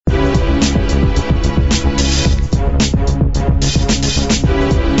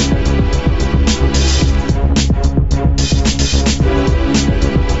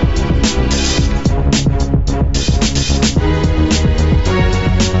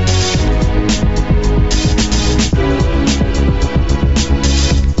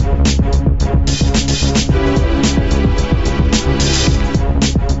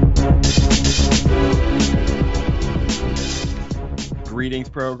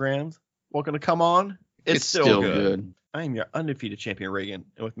programs. Welcome to Come On. It's still good. I am your undefeated champion, Reagan.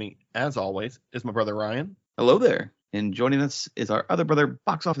 And with me, as always, is my brother, Ryan. Hello there. And joining us is our other brother,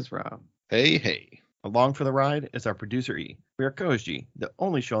 Box Office Rob. Hey. Along for the ride is our producer, E. We are COisG, the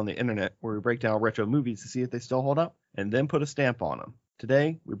only show on the internet where we break down retro movies to see if they still hold up, and then put a stamp on them.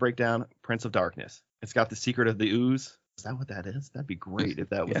 Today, we break down Prince of Darkness. It's got the secret of the ooze. Is that what that is? That'd be great if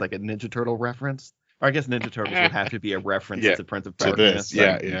that was like a Ninja Turtle reference. Or I guess Ninja Turtles would have to be a reference to Prince of Darkness.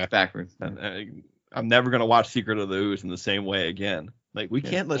 Yeah. Backwards. I'm never going to watch Secret of the Ooze in the same way again. Like, we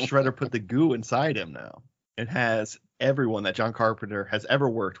can't let Shredder put the goo inside him now. It has everyone that John Carpenter has ever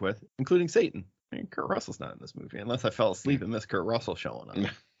worked with, including Satan. I mean, Kurt Russell's not in this movie, unless I fell asleep and missed Kurt Russell showing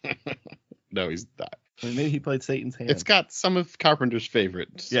up. No, he's not. I mean, maybe he played Satan's hand. It's got some of Carpenter's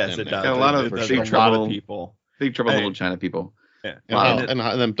favorites. Yes, it does. Got a lot of Big Trouble people. Big Trouble in Little China people. Yeah.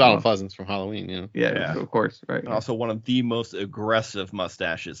 And then Donald Pleasance from Halloween, Yeah, of course, right. And also one of the most aggressive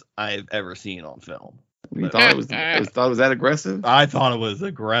mustaches I've ever seen on film. You thought it was that aggressive? I thought it was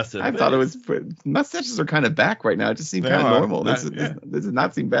aggressive. I thought it was. Mustaches are kind of back right now. It just seemed kind of normal. This does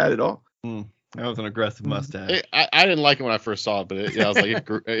not seem bad at all. That was an aggressive mustache. I didn't like it when I first saw it, but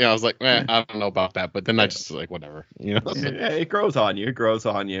I was like, man, I don't know about that. But then I just like whatever, it grows on you. It grows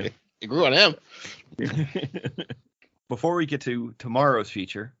on you. It grew on him. Before we get to tomorrow's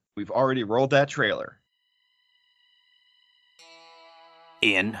feature, we've already rolled that trailer.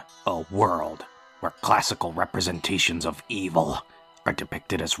 In a world where classical representations of evil are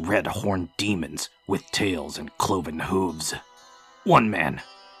depicted as red-horned demons with tails and cloven hooves, one man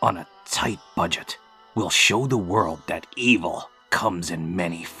on a tight budget will show the world that evil comes in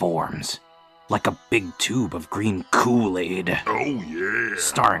many forms, like a big tube of green Kool-Aid. Oh yeah!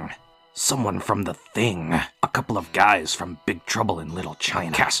 Starring someone from The Thing, a couple of guys from Big Trouble in Little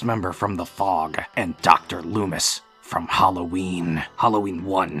China, a cast member from The Fog, and Dr. Loomis from Halloween. Halloween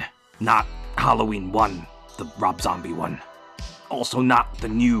 1. Not Halloween 1, the Rob Zombie one. Also not the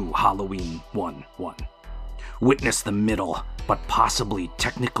new Halloween 1. Witness the middle, but possibly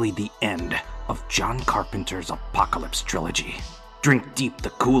technically the end, of John Carpenter's Apocalypse trilogy. Drink deep the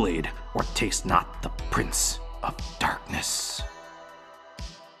Kool-Aid, or taste not the Prince of Darkness.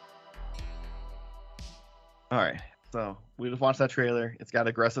 All right, so we just watched that trailer. It's got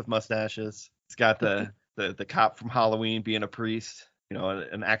aggressive mustaches. It's got the cop from Halloween being a priest,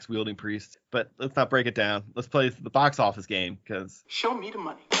 an axe-wielding priest. But let's not break it down. Let's play the box office game, because... Show me the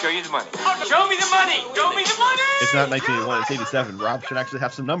money. Show you the money. Oh, show me the money. Show me the money. It's not 1981, it's 87. Rob should actually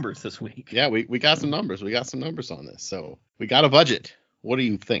have some numbers this week. Yeah, we got some numbers. We got some numbers on this. So we got a budget. What do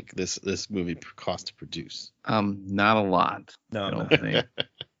you think this movie cost to produce? Not a lot. No. I don't think.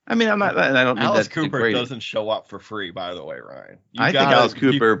 I mean, I don't think Alice that's Cooper great. doesn't show up for free, by the way, Ryan. I think Alice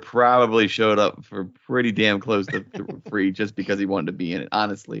Cooper probably showed up for pretty damn close to free just because he wanted to be in it.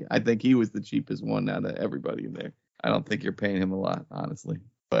 Honestly, I think he was the cheapest one out of everybody in there. I don't think you're paying him a lot, honestly.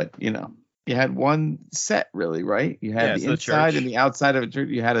 But, you had one set, really, right? You had the inside and the outside of a church.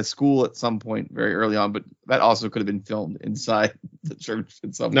 You had a school at some point very early on, but that also could have been filmed inside the church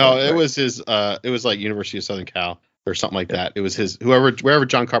at some point. No, it was his. It was like University of Southern Cal. Or something like that. It was his wherever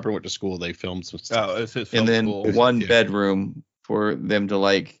John Carpenter went to school, they filmed some stuff. Oh, it was his film and then school. One bedroom for them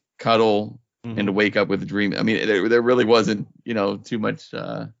to cuddle and to wake up with a dream. I mean, there really wasn't, too much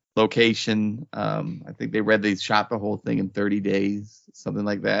location. I think they shot the whole thing in 30 days, something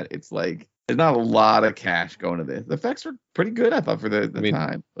like that. It's like there's not a lot of cash going to this. The effects are pretty good, I thought, for the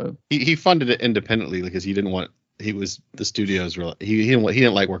time. But. He funded it independently because he didn't want. The studios were. He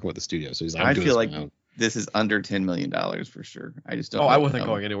didn't like working with the studio, so he's like. I feel like this is under $10 million for sure. I just don't. I wasn't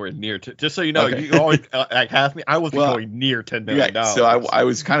going anywhere near. Just so you know, you always half me. I wasn't going near $10 million. Right. So I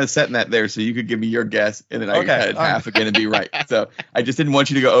was kind of setting that there, so you could give me your guess, and then I had half again and be right. So I just didn't want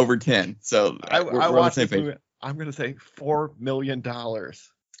you to go over 10. So we're on the same page. I'm going to say $4 million.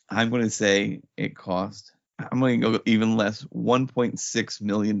 I'm going to say it cost. I'm going to go even less. $1.6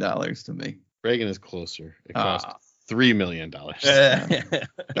 million to me. Reagan is closer. It cost $3 million.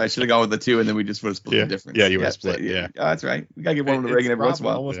 I should have gone with the two, and then we just would have split the difference. Yeah, you would have split. Yeah. Oh, that's right. We gotta give one to Reagan every once in a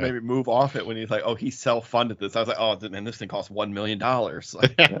while. Almost made me move off it when he's like, "Oh, he self-funded this." I was like, "Oh, and this thing cost $1 million."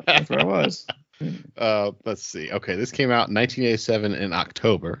 That's where I was. Let's see. Okay, this came out in 1987 in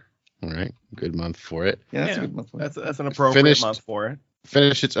October. All right, good month for it. Yeah, that's a good month. That's an appropriate month for it.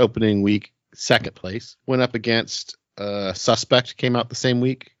 Finished its opening week second place. Went up against Suspect. Came out the same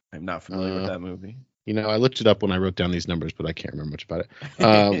week. I'm not familiar with that movie. I looked it up when I wrote down these numbers, but I can't remember much about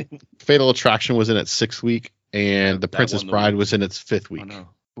it. Fatal Attraction was in its 6th week, and The Princess Bride was in its 5th week. Oh, no.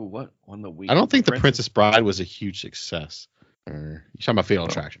 Ooh, what won the week? I don't think The Princess Bride was a huge success. You're talking about Fatal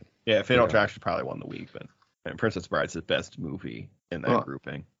Attraction. Yeah, Fatal Attraction probably won the week, but Princess Bride's the best movie in that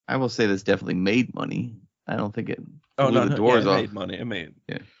grouping. I will say this definitely made money. I don't think it blew no, the doors it off. made money. It made.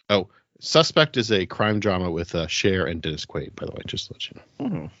 Yeah. Oh, Suspect is a crime drama with Cher and Dennis Quaid, by the way, just to let you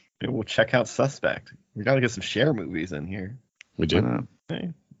know. Maybe we'll check out Suspect. We got to get some Cher movies in here. We do.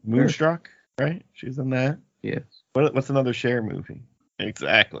 Hey, Moonstruck, right? She's in that. Yes. What's another Cher movie?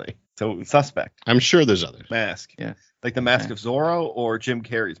 Exactly. So Suspect. I'm sure there's others. Mask. Yes. Like the Mask of Zorro or Jim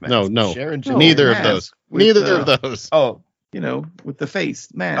Carrey's Mask? No. Cher and Jim Neither Carrey. of those. With, Neither of those. Oh, with the face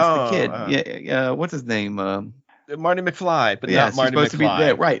mask, the kid. What's his name? Marty McFly, but yeah, not Marty supposed McFly. To be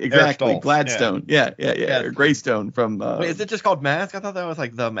there. Right, exactly. Stoltz, Gladstone. Yeah. Or Greystone from. Wait, is it just called Mask? I thought that was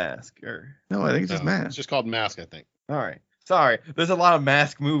like The Mask. Or no, I think it's just Mask. It's just called Mask, I think. All right. Sorry, there's a lot of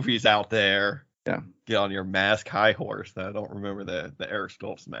Mask movies out there. Yeah. Get on your Mask high horse. I don't remember the Eric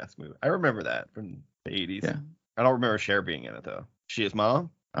Stoltz Mask movie. I remember that from the 80s. Yeah. I don't remember Cher being in it though. She his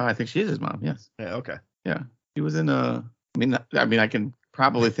mom? I think she is his mom. Yes. Yeah. Okay. Yeah. She was in I mean, I can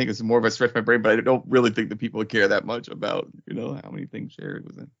probably think it's more of a stretch my brain, but I don't really think that people care that much about, how many things Cher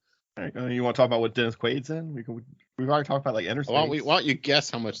was in. All right. You want to talk about what Dennis Quaid's in? We've already talked about like Interstate. Why don't you guess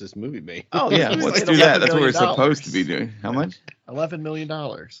how much this movie made? Oh yeah, let's do that. That's what we're supposed to be doing. How much? $11 million.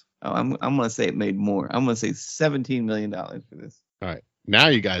 Oh, I'm gonna say it made more. I'm gonna say $17 million for this. All right. Now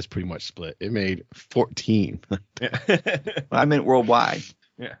you guys pretty much split. It made 14. Yeah. I meant worldwide.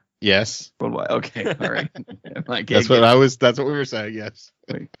 Yeah. Yes. Worldwide. Okay. All right. That's what we were saying. Yes.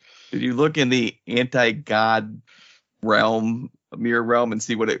 Wait. Did you look in the anti-God mirror realm and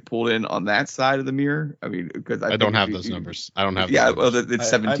see what it pulled in on that side of the mirror? I mean, because I don't have those numbers. I don't have. Yeah. Those Well, it's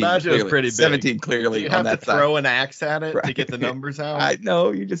 17. I imagine it was pretty big. 17 clearly you on have that to side. throw an axe at it to get the numbers out.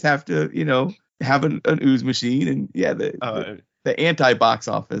 No, you just have to, have an ooze machine, and the anti-box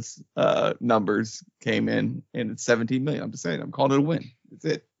office numbers came in, and it's 17 million. I'm just saying, I'm calling it a win.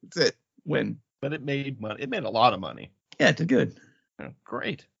 That's it. Win. But it made money. It made a lot of money. Yeah, it did good. Oh,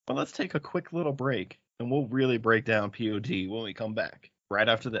 great. Well, let's take a quick little break, and we'll really break down POD when we come back. Right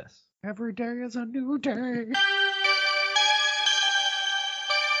after this. Every day is a new day.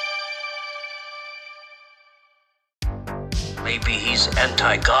 Maybe he's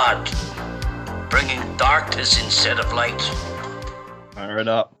anti-God, bringing darkness instead of light. Fire it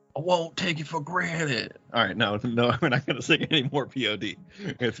up. I won't take it for granted. All right, no, we're not going to sing any more POD.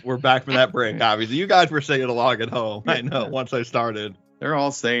 We're back from that break, obviously. You guys were singing along at home. I know, once I started. They're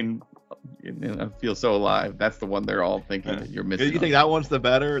all saying, I feel so alive. That's the one they're all thinking that you're missing. You think that one's the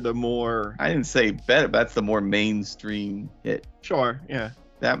better, the more... I didn't say better, but that's the more mainstream hit. Sure, yeah.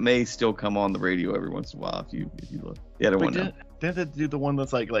 That may still come on the radio every once in a while if you look. The other one, no. Didn't it do the one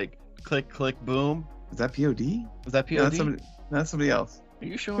that's like click, click, boom? Is that POD? Was that POD? No, that's somebody else. Are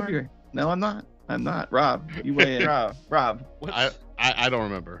you sure? No, I'm not. Rob, you weigh in. Rob. I don't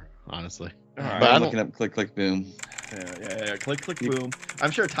remember, honestly. All right. But I'm looking up click, click, boom. Yeah. Click, click, boom. I'm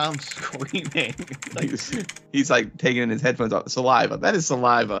sure Tom's screaming. He's like taking his headphones off. Saliva. That is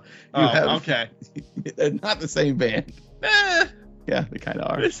Saliva. Okay. They're not the same band. Yeah, they kind of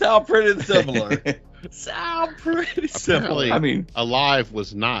are. They sound pretty similar. Apparently, I mean, Alive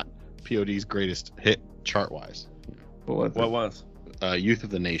was not POD's greatest hit chart-wise. What was? Youth of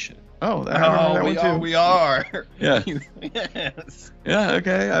the Nation. Oh, that one too. We are. Yeah. Yes. Yeah,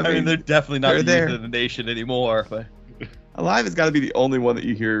 okay. I mean, they're definitely not Youth there. of the Nation anymore. But Alive has got to be the only one that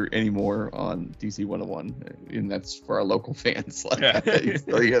you hear anymore on DC 101, and that's for our local fans. You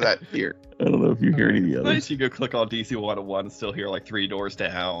still hear that here. I don't know if you hear any of the others. Nice, you go click on DC 101 and still hear like Three Doors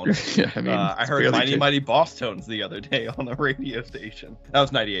Down. Yeah, I mean, I heard Mighty Boss Tones the other day on the radio station. That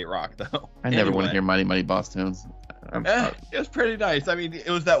was 98 Rock though. I never want to hear Mighty Boss Tones. It was pretty nice. I mean, it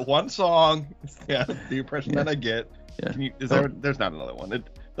was that one song. Yeah, the impression that I get. Yeah. There's not another one.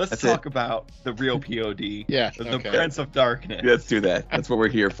 Let's talk about the real POD. Yeah. The Prince of Darkness. Let's do that. That's what we're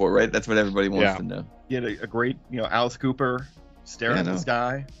here for, right? That's what everybody wants to know. You had a great, Alice Cooper staring at the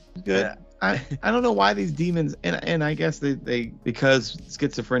sky. Good. Yeah. I don't know why these demons, and I guess they because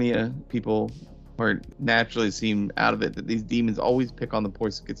schizophrenia people are naturally seem out of it, that these demons always pick on the poor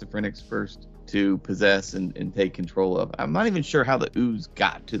schizophrenics first to possess and take control of. I'm not even sure how the ooze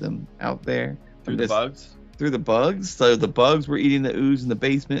got to them out there. Through the bugs? Through the bugs. So the bugs were eating the ooze in the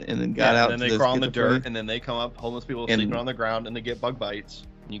basement and then got out. And then they crawl in the dirt, and then they come up, homeless people sleeping on the ground, and they get bug bites.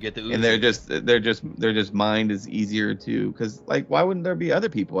 And you get the ooze. And they're just mind is easier to, because like, why wouldn't there be other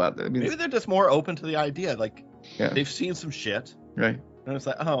people out there? I mean, maybe they're just more open to the idea. Like they've seen some shit, right? And it's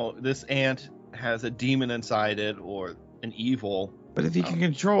like, oh, this ant has a demon inside it or an evil. But if he can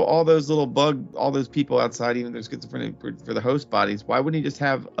control all those all those people outside, even if they're schizophrenic for the host bodies, why wouldn't he just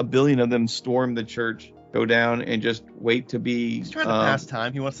have a billion of them storm the church, go down, and just wait to be... He's trying to pass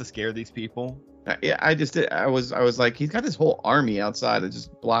time. He wants to scare these people. Yeah, I was like, he's got this whole army outside that's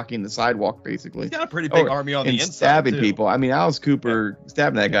just blocking the sidewalk, basically. He's got a pretty big army on the inside, stabbing too. people. I mean, Alice Cooper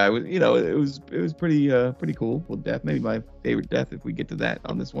stabbing that guy was, it was pretty cool. Well, death, maybe my favorite death if we get to that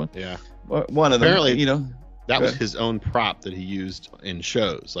on this one. Yeah. One of them, Apparently, that was good. his own prop that he used in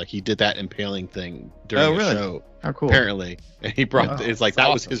shows. Like he did that impaling thing during really? a show. How cool. Apparently, and he brought. It's like that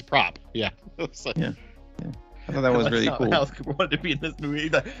was awesome. his prop. Yeah. It's like, Yeah. I thought that was really cool. Alice Cooper wanted to be in this movie.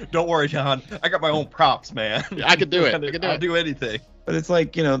 He's like, don't worry, John. I got my own props, man. I could do it. I'll do anything. But it's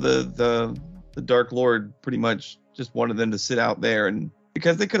like, the Dark Lord pretty much just wanted them to sit out there, and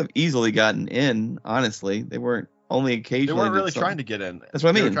because they could have easily gotten in, honestly. They weren't only occasionally. They weren't really trying to get in. That's what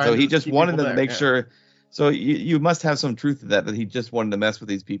I mean. So he just wanted them to make there, sure. So you must have some truth to that he just wanted to mess with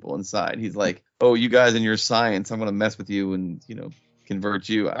these people inside. He's like, oh, you guys and your science, I'm going to mess with you and, convert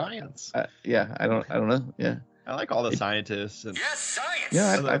you. Science. I don't know. Yeah. I like all the scientists. And Yes, science.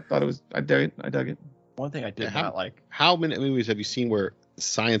 Yeah, I thought it was, I dug it. one thing I did not like. How many movies have you seen where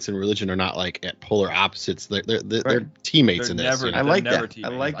science and religion are not like at polar opposites? They're teammates They're in this. never- you know? I like never that. I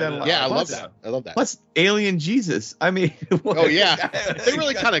teammates. like that a lot. Yeah, I Plus- love that. I love that. Plus, alien Jesus. I mean, Oh yeah, they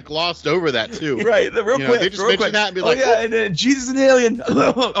really kind of glossed over that too. Right, real quick. They just real mention quick. that and be like, oh yeah, and then Jesus and alien.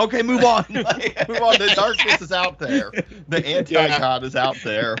 Okay, move on. Move on. The darkness is out there. The anti-god is out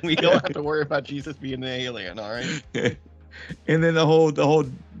there. We don't have to worry about Jesus being an alien. All right. And then the whole I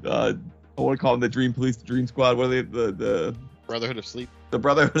want to call them the Dream Police, the Dream Squad. What are they? The Brotherhood of Sleep. the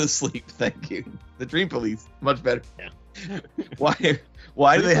Brotherhood of Sleep. Thank you. The Dream Police. Much better. Yeah.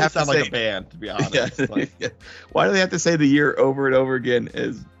 Why do they have to sound say like a band? To be honest. Yeah. Like, Yeah. Why do they have to say the year over and over again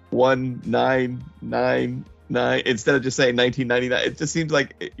as 1999 instead of just saying 1999? It just seems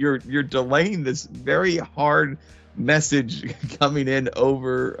like you're delaying this very hard message coming in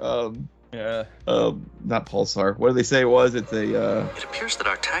over yeah. not pulsar. What do they say it was? It's a It appears that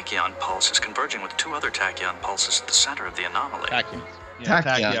our tachyon pulse is converging with two other tachyon pulses at the center of the anomaly. Tachyon.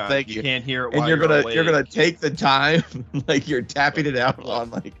 Tachyon, thank you. You can't hear it and while you're gonna awake. take the time like you're tapping it out on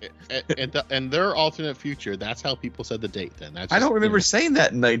like And their alternate future. That's how people said the date. Then that's I don't just, remember saying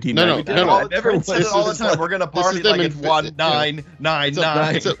that in 1990. No, I no. never said it all the time. We're gonna party is them like it's in-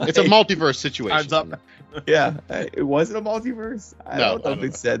 1999. It's a multiverse situation. Time's up. Yeah, it wasn't a multiverse. I don't know if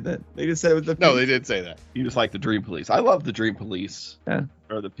they said that. They just said it was the No, they did say that. You just like the Dream Police. I love the Dream Police. Yeah.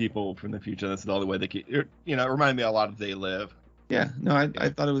 Or the people from the future. That's the only way they can. It reminded me a lot of They Live. Yeah, no, I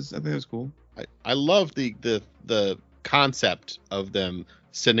thought it was. I think it was cool. I love the concept of them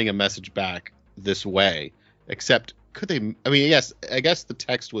sending a message back this way. Except, could they? I mean, yes, I guess the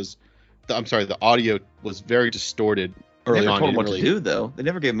text was. The audio was very distorted They early never on. told You them what didn't to do though. They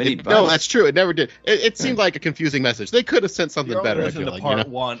never gave them any advice. No, that's true. It never did. It seemed like a confusing message. They could have sent something You're better. I listening feel to like, part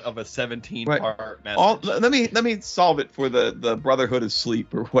one of a 17-part message. Let me solve it for the Brotherhood of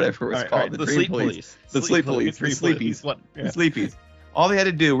Sleep or whatever it's All called. right, The the Dream Sleep Police. Police. The Sleep Police. The Sleepies. What? Yeah. The Sleepies. All they had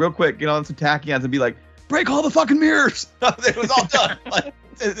to do, real quick, get on some tachyons and be like, break all the fucking mirrors. It was all done. Like,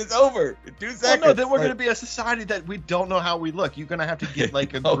 it's over. In 2 seconds. Well, no, then we're Like, going to be a society that we don't know how we look. You're going to have to get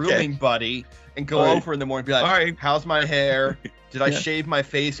like a Okay. grooming buddy and go All right. over in the morning and be like, All right. how's my hair? Did I Yeah. shave my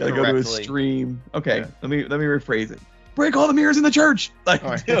face Gotta correctly? go to a stream. Okay, Yeah. let me rephrase it. Break all the mirrors in the church. Like,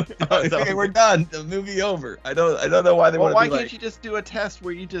 All right. okay, we're done. The movie over. I don't know why they Well, want why to be can't like. you just do a test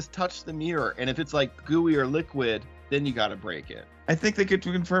where you just touch the mirror, and if it's like gooey or liquid, then you got to break it. I think they could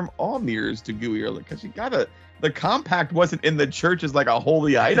confirm all mirrors to gooey or because you gotta. The compact wasn't in the church as like a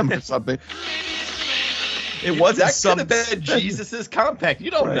holy item or something. It wasn't That some could have been Jesus's compact.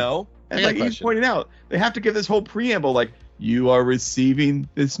 You don't Right. know. And I got like a he's question. pointing out, they have to give this whole preamble like, you are receiving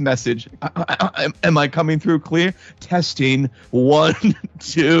this message. Am I coming through clear? Testing 1,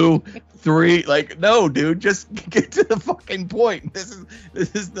 2, 3. Like, no, dude, just get to the fucking point. This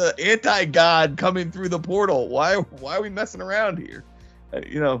is the anti-God coming through the portal. Why are we messing around here?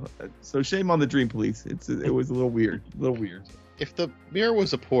 So shame on the Dream Police. It was a little weird. If the mirror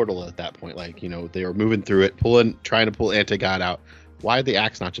was a portal at that point, like, they were moving through it, trying to pull anti-God out, why did the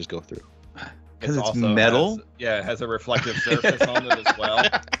axe not just go through? Because it's also metal. It has a reflective surface on it as well.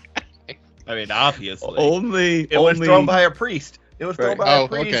 I mean, obviously. It was thrown by a priest. It was thrown Right. by Oh, a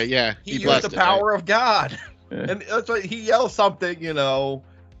priest. okay, yeah. He used blessed the it, right? power of God. Yeah. And that's why he yells something,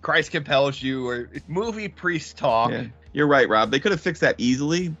 Christ compels you, or movie priest talk. Yeah. You're right, Rob. They could have fixed that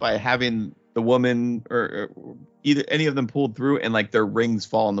easily by having the woman or either any of them pulled through and like their rings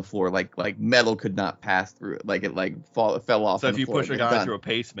fall on the floor, like metal could not pass through it, like it fell off. So on if the you floor, push a it's guy done. through a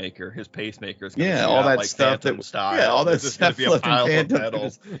pacemaker, his pacemaker is going to Yeah, all that like stuff Phantom that style. yeah, all that There's just stuff gonna be a left in pile of Phantom,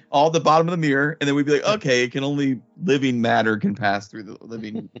 metals. all the bottom of the mirror, and then we'd be like, okay, it can only living matter can pass through the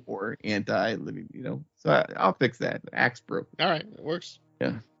living or anti-living, So I'll fix that. Axe broke. All right, it works.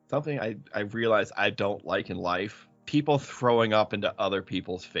 Something I realize I don't like in life: people throwing up into other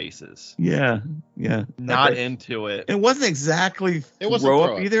people's faces. Yeah. Not into it. It wasn't exactly It wasn't throw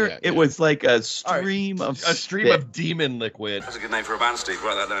throw up up, either. yeah, It yeah. was like a stream of demon liquid. That's a good name for a band, Steve.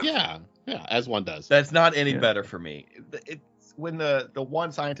 Write that down. Yeah, as one does. That's not any Yeah. better for me. It's when the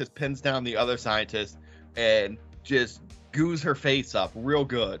one scientist pins down the other scientist and just goos her face up real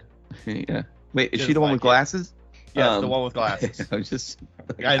good. Yeah. Wait, is Just she the one like with it. glasses? Yeah, the one with glasses. I was just.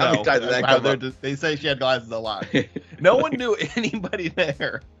 I how many know. times did that Wow, come up? they say she had glasses a lot. No one knew anybody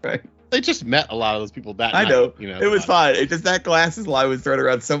there. Right. They just met a lot of those people that I night. know. You know, It was fine. It just that glasses line was thrown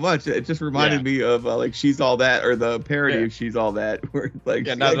around so much. It just reminded me of like She's All That, or the parody of She's All That, where it's like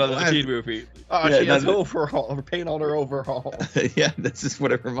Yeah, she not had another glasses. teen movie. Oh, Yeah, she has not- overall or paint on her overall. Yeah, that's just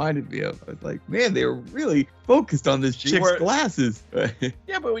what it reminded me of. I was like, man, they were really focused on this She chick's wore- glasses.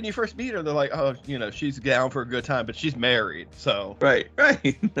 Yeah, but when you first meet her, they're like, oh, she's down for a good time, but she's married, so right.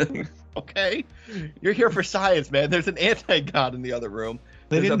 okay. You're here for science, man. There's an anti-god in the other room.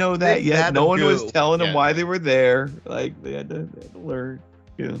 They There's didn't a know that big yet. vat No of one was goo. telling them Yeah. why they were there. Like they had to learn.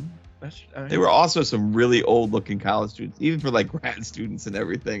 Yeah. They were also some really old-looking college students, even for like grad students and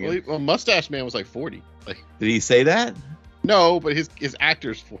everything. And Well, Mustache Man was like 40. Like, did he say that? no, but his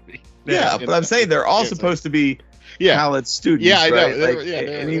actor's 40. Yeah, but I'm saying they're all Yeah, it's supposed to be Yeah, college students. Yeah, I know. right? They Like, were- yeah,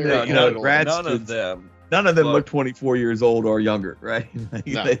 they and were- even they were grad none of students. them. None of them Look. look 24 years old or younger, right? Like,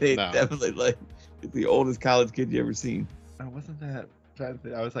 No, they no. definitely like the oldest college kid you ever seen. Wasn't that?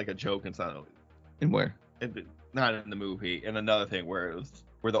 I was like a joke and something. And where? Not in the movie. And another thing where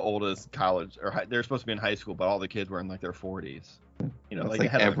the oldest college they're supposed to be in high school, but all the kids were in like their 40s. That's like like ahead of the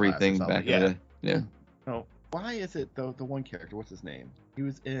class or everything something. back in the day. Yeah. No, why is it the one character? What's his name? He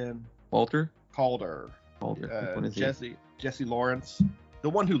was in Walter? Calder. Walter. Which one is he? Jesse Lawrence, the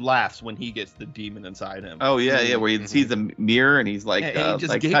one who laughs when he gets the demon inside him. Oh yeah, where he sees the mirror and he's like, Yeah, and he just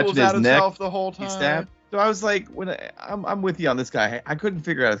like giggles touching at his neck. himself the whole He time. stabbed. So I was like, I'm with you on this guy. I couldn't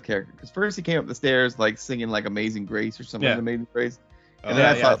figure out his character because first he came up the stairs like singing like Amazing Grace or something. Yeah. Amazing Grace. And Oh, then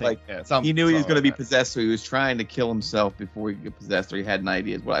I yeah, thought think- like he knew he was going to something be like that. possessed, so he was trying to kill himself before he could get possessed, or he had an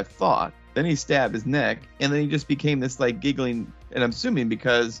idea. Is what I thought. Then he stabbed his neck, and then he just became this like giggling. And I'm assuming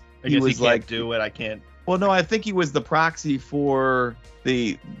because I he guess was he can't like, do it. I can't. well, no, I think he was the proxy for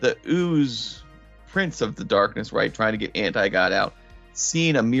the ooze prince of the darkness, right? Trying to get anti-god out,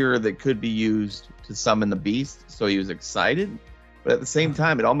 seeing a mirror that could be used to summon the beast, so he was excited. But at the same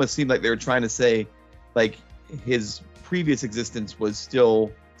time, it almost seemed like they were trying to say, like, his previous existence was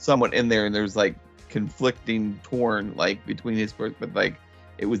still somewhat in there, and there's like conflicting, torn, like between his birth, but like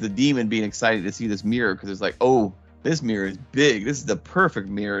it was the demon being excited to see this mirror because it's like, oh, this mirror is big. This is the perfect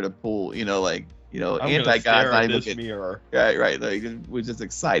mirror to pull. I'm gonna Anti-god's stare not at even this getting. mirror. Right. Like, it was just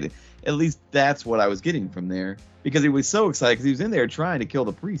excited. At least that's what I was getting from there. Because he was so excited because he was in there trying to kill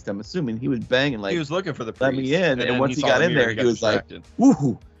the priest. I'm assuming he was banging like, He was looking for the priest. let me in. And then once he saw got the in mirror, there, he got was like, distracted.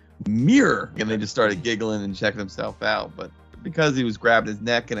 woohoo, mirror. And they just started giggling and checking himself out. But because he was grabbing his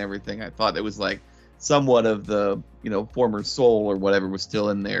neck and everything, I thought it was like somewhat of the, former soul or whatever was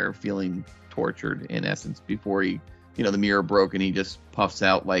still in there feeling tortured in essence before he, the mirror broke and he just puffs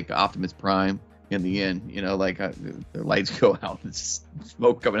out like Optimus Prime. In the end, like the lights go out, and it's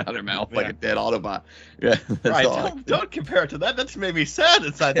smoke coming out of their mouth like a dead Autobot. Yeah, that's Right, all. don't compare it to that. That just made me sad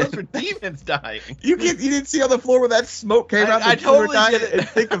inside. Those were demons dying. You didn't see on the floor where that smoke came out. I the floor totally died, get it. and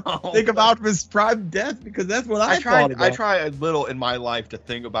think of Optimus Prime death because that's what I thought about. I try a little in my life to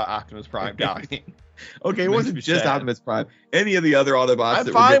think about Optimus Prime dying. Okay, it Makes wasn't me just sad. Optimus Prime. Any of the other Autobots. I'm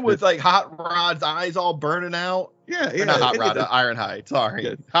that fine were with like Hot Rod's eyes all burning out. yeah, Or not Hot any Rod, of the- Ironhide. Sorry,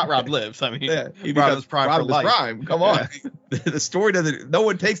 Yeah. Hot Rod lives. I mean, Yeah, he Optimus becomes Prime for Optimus life. Prime. Come on, the story doesn't. No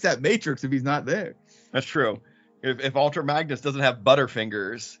one takes that Matrix if he's not there. That's true. If Ultra Magnus doesn't have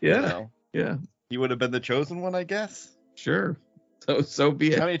butterfingers, Yeah, he would have been the chosen one, I guess. sure. So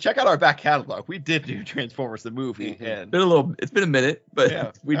be it. I mean, check out our back catalog. We did do Transformers the movie, and It's been a minute, but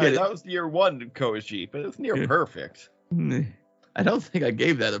yeah, we did That was year one COisG, but it's near Yeah. perfect. it. I don't think I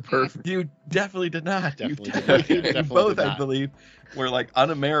gave that a perfect. You definitely did not. Definitely you did not. you Definitely both, did I not. believe, were like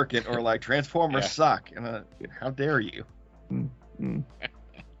un-American or like Transformers Yeah. suck. And how dare you?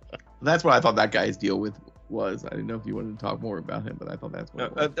 That's what I thought that guy's deal with was. I didn't know if you wanted to talk more about him, but I thought that's what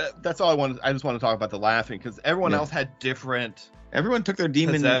it was. That's all I wanted. I just want to talk about the laughing because everyone Yeah. else had different. Everyone took their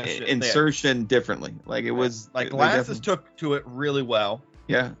demon Possession, insertion differently. Like it was Like they Glasses definitely- took to it really well.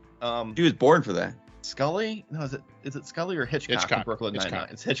 Yeah, he was born for that. Scully? No, is it Scully or Hitchcock, in Hitchcock. Brooklyn Nine-Nine?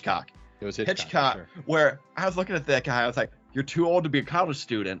 Hitchcock. It's Hitchcock. It was Hitchcock, sure. where I was looking at that guy, I was like, "You're too old to be a college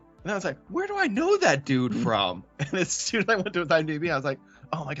student." And I was like, "Where do I know that dude from?" And as soon as I went to his IMDb, I was like,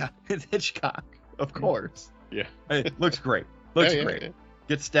 "Oh my god, it's Hitchcock, of course." Yeah. It looks great. Looks Yeah, great. yeah.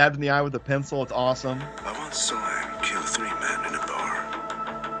 Gets stabbed in the eye with a pencil. It's awesome. I once saw him kill 3 men in a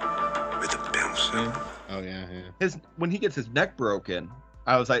bar with a pencil. Oh yeah. When he gets his neck broken,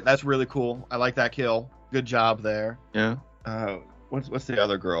 I was like, that's really cool. I like that kill. Good job there. Yeah. What's the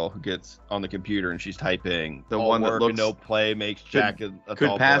other girl who gets on the computer and she's typing? The all one that work looks and no play makes Jack a could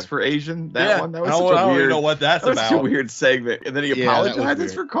dull pass boy. for Asian. That Yeah, one. That was I such don't a weird. even know what that's That was about. such a weird segment, and then he Yeah, that was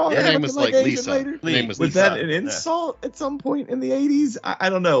apologizes weird. for calling Her her name was like like Asian Lisa. later. Her name was Was Lisa. that an insult at some point in the 80s? I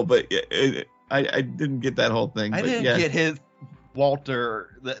don't know, but I didn't get that whole thing. I but didn't yeah. get his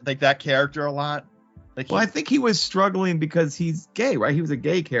Walter like that character a lot. Like Well, I think he was struggling because he's gay, right? He was a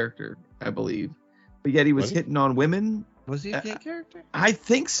gay character, I believe, but yet he was Was he? hitting on women. was he a gay character? I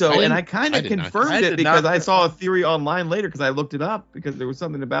think so, I and I didn't- kind I of did not- confirmed I it did because not- I saw a theory online later because I looked it up because there was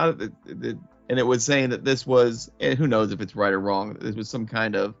something about it that and it was saying that this was, and who knows if it's right or wrong. This was some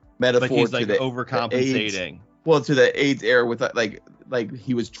kind of metaphor Like he's to like the overcompensating. to the AIDS era with like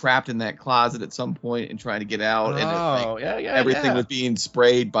he was trapped in that closet at some point and trying to get out, and it, like, yeah. everything was being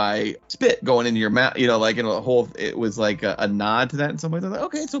sprayed by spit going into your mouth, like in a whole, it was like a nod to that in some ways. I was like,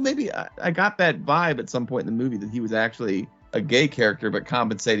 okay, so maybe I got that vibe at some point in the movie that he was actually a gay character, but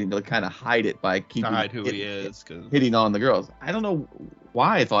compensating to kind of hide it by keeping hide who he is. 'Cause hitting on the girls. I don't know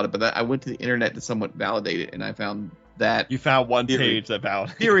why I thought it, but I went to the internet to somewhat validate it, and I found that you found one Theory. page about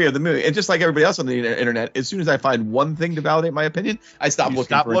theory of the movie. And just like everybody else on the internet, as soon as I find one thing to validate my opinion, I stop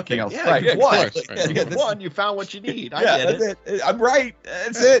looking for anything else. Yeah, Right, you won. course, right. You won. You found what you need. I Yeah, get that's it. it. I'm right.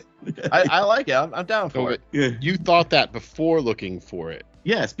 That's it. I like it. I'm down So, for it. Yeah. you thought that before looking for it.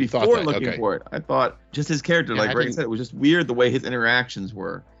 Yes, You thought before that, looking okay. for it, I thought just his character, Yeah, like I Reagan didn't- said, it was just weird the way his interactions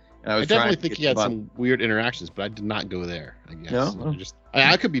were. And I I was definitely trying think to he get had to some weird interactions, but I did not go there. I guess. No?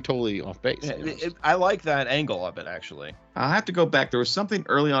 I could be totally off base. Yeah, to be honest. I like that angle of it actually. I'll have to go back. There was something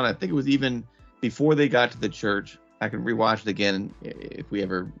early on. I think it was even before they got to the church. I can rewatch it again if we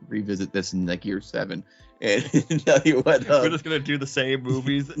ever revisit this in like year 7 and tell you what. We're just gonna do the same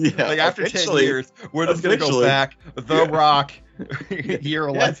movies. Yeah, like after 10 eventually- years, we're just gonna go eventually. back. The Rock, year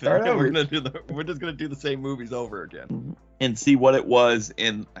 11. start over. We're just gonna do the same movies over again. and see what it was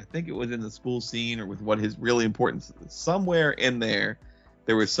in, I think it was in the school scene or with what his really important, somewhere in there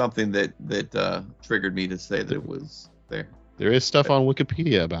was something that triggered me to say that it was there. There is stuff on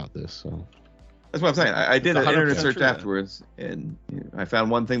Wikipedia about this. So That's what I'm saying. I did It's an internet 100% search true, then. afterwards, and I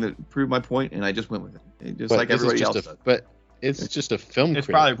found one thing that proved my point, and I just went with it, just but like this is everybody just else a, does. but it's just a film It's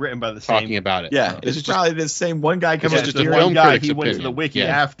critic probably written by the talking same. about it. Yeah, This it's is just- probably the same one guy It's coming Yeah, up just the a with one film guy. critic's He went to the opinion. wiki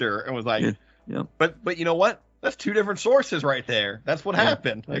Yeah. after and was like, Yeah. but you know what? That's 2 different sources right there. That's what Yeah,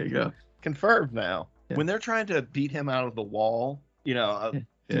 happened. There Like, you go. confirmed now. Yeah. When they're trying to beat him out of the wall, to the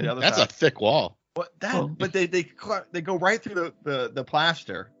Yeah. other That's side. a thick wall. But they go right through the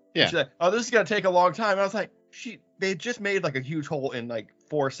plaster. Yeah. She's like, oh, this is gonna take a long time. I was like, they just made like a huge hole in like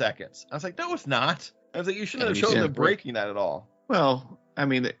 4 seconds. I was like, no, it's not. I was like, you shouldn't have Yeah, shown yeah. them breaking that at all. Well, I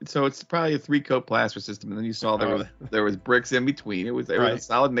mean, so it's probably a 3-coat plaster system, and then you saw there was bricks in between. It was a Right.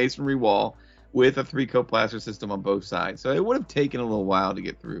 solid masonry wall with a 3-coat plaster system on both sides. So it would have taken a little while to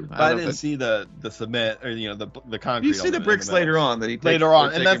get through. But I don't know didn't if see the cement or the concrete. you see the element in bricks middle. later on that he takes, Later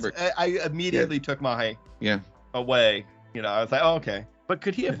on, they're and taking that's bricks. I immediately took my Yeah. away. I was like, oh, okay. But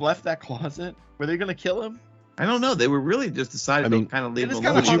could he have left that closet? Were they gonna kill him? I don't know. They were really just decided I mean, to kind of They leave just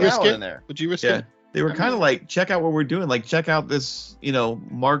him kind alone. of Would you hung risk out it? in there. Would you risk Yeah. it? They were kind of like, check out what we're doing. Like, check out this,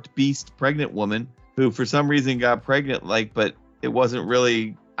 marked beast pregnant woman who for some reason got pregnant, but it wasn't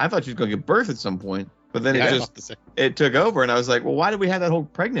really, I thought she was going to give birth at some point, but then Yeah, I it was just, about to say. it took over. And I was like, well, why did we have that whole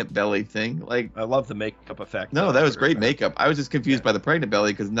pregnant belly thing? Like, I love the makeup effect. no, though. that was great makeup. I was just confused by the pregnant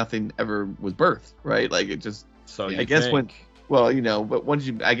belly because nothing ever was birthed, right? Like, it just, So I you guess think. but once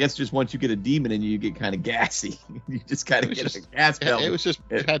you get a demon in you, you get kind of gassy. You just kind It of was get just- a gas Yeah, belly. it was just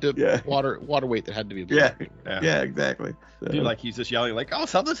Yeah. it had to Yeah. water weight that had to be Yeah. absorbed. Yeah, exactly. So, Dude, like he's just yelling like, "Oh,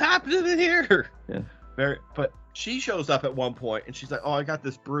 something's happening in here!" Yeah. But she shows up at one point and she's like, "Oh, I got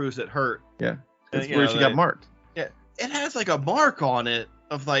this bruise that hurt." yeah, that's you where know, she got marked. It has like a mark on it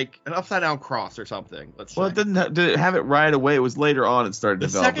of like an upside down cross or something. Let's Well, say. it did it have it right away. It was later on it started The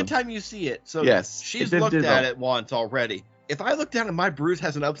developing. second time you see it, so Yes, she's it did looked at develop. it once already. If I look down and my bruise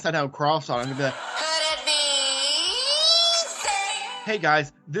has an upside down cross on it, I'm gonna be like, "Hey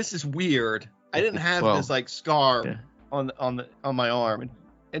guys, this is weird. I didn't have Well, this like scar yeah. on my arm."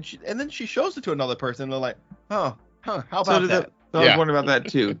 And then she shows it to another person. And they're like, "Huh, how So about did that?" I was Yeah. wondering about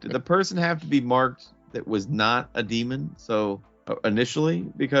that too. Did the person have to be marked that was not a demon? So initially,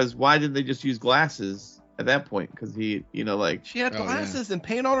 because why didn't they just use glasses at that point? Because he, She had Oh, yeah. glasses and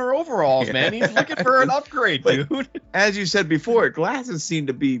paint on her overalls, Yeah. man. He's looking for an upgrade, But- dude. as you said before, glasses seem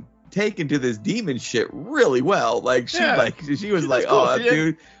to be taken to this demon shit really well. Like she was like, cool. oh,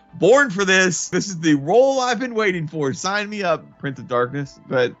 dude, born for this. This is the role I've been waiting for. Sign me up, Prince of Darkness.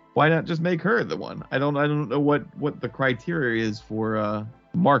 But why not just make her the one? I don't know what the criteria is for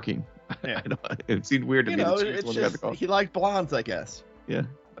marking. Yeah. It seemed weird to me. It's just, he liked blondes, I guess. Yeah.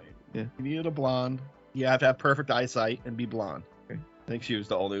 You needed a blonde. You have to have perfect eyesight and be blonde. Okay. I think she was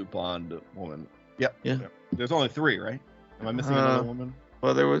the only blonde woman. Yep. Yeah. There's only 3, right? Am I missing another woman?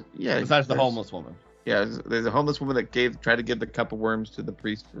 Well, there was, besides the homeless woman. Yeah, there's a homeless woman that tried to give the cup of worms to the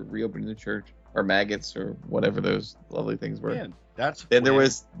priest for reopening the church, or maggots, or whatever those lovely things were. Man, then there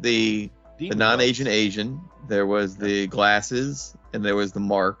was the non-Asian. There was the glasses, and there was the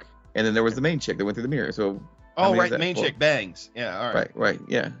mark, and then there was the main chick that went through the mirror. So. The main chick Bangs. Yeah, all right. Right,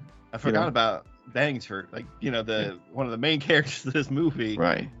 yeah. I forgot about Bangs for one of the main characters of this movie.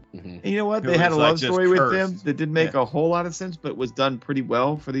 Right. Mm-hmm. And you know what? They had a love story with them that didn't make a whole lot of sense, but was done pretty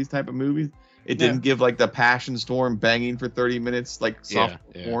well for these type of movies. It didn't give like the passion storm banging for 30 minutes like soft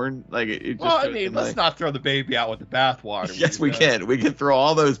porn. Like it just. Well, I mean, let's not throw the baby out with the bathwater. Yes, we can. We can throw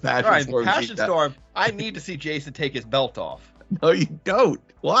all those passion storms. Passion storm. I need to see Jason take his belt off. No, you don't.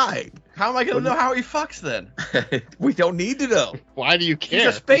 Why? How am I going to know how he fucks then? We don't need to know. Why do you care? He's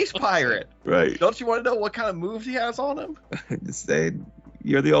a space pirate. Right. Don't you want to know what kind of moves he has on him? Just saying,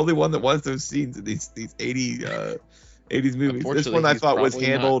 you're the only one that wants those scenes in these 80s movies. This one I thought was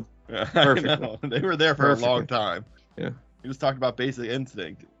handled perfectly. They were there for a long time. Yeah. He was talking about Basic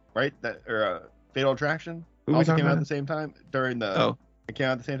Instinct, right? Fatal Attraction? Who also came out at the same time during the... It came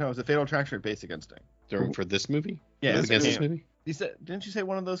out at the same time. Was it Fatal Attraction or Basic Instinct? For this movie? Yeah, against this movie. You said, didn't you say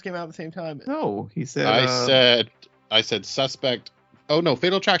one of those came out at the same time? No, he said. I said Suspect. Oh no,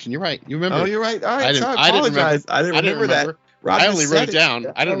 Fatal Attraction. You're right. You remember? Oh, you're right. All right. I apologize. I didn't remember that. I only wrote it down.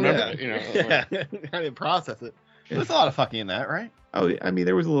 I didn't remember it. Yeah. I didn't process it. There's a lot of fucking in that, right? Oh, I mean,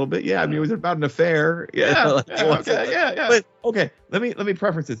 there was a little bit. Yeah, I mean, it was about an affair. Yeah. But okay, let me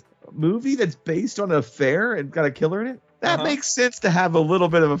preference this. A movie that's based on an affair and got a killer in it. That makes sense to have a little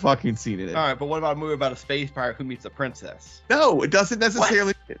bit of a fucking scene in it. All right, but what about a movie about a space pirate who meets a princess? No, it doesn't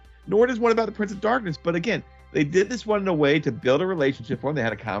necessarily. Nor does one about the Prince of Darkness. But again, they did this one in a way to build a relationship for them. They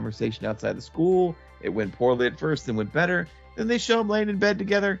had a conversation outside the school. It went poorly at first, then went better. Then they show them laying in bed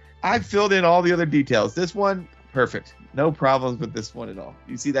together. I filled in all the other details. This one, perfect. No problems with this one at all.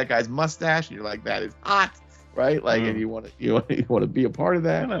 You see that guy's mustache, and you're like, that is hot. Right, like, and you want to be a part of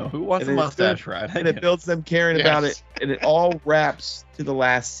that. I know who wants a mustache, right? And it builds them caring about it, and it all wraps to the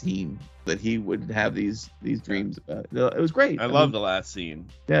last scene that he would have these dreams about. It was great. I love the last scene.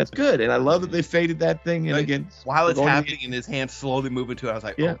 Yeah, it's good, and I love that they faded that thing. And again, while it's happening, and his hands slowly moving to it, I was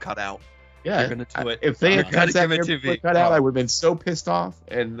like, oh, cut out. Yeah, they're gonna do it. If they had cut out, I would have been so pissed off.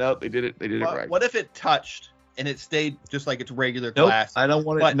 And no, they did it. They did it right. What if it touched and it stayed just like it's regular glass? I don't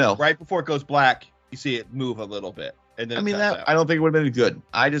want it. No, right before it goes black. You see it move a little bit, and then I mean I don't think it would have been good.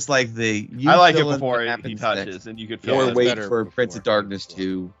 I just like I like it before he touches, and you could feel or wait for Prince of Darkness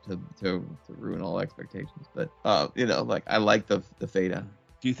to ruin all expectations. But like I like the fade out.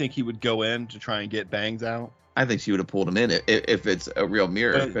 Do you think he would go in to try and get Bangs out? I think she would have pulled him in if it's a real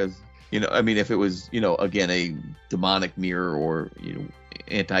mirror, because I mean if it was again a demonic mirror or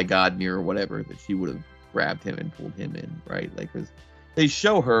anti-god mirror or whatever, that she would have grabbed him and pulled him in, right? Like because. They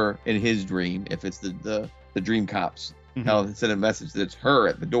show her in his dream, if it's the dream cops, how they send a message that it's her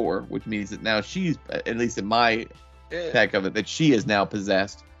at the door, which means that now she's, at least in my tech of it, that she is now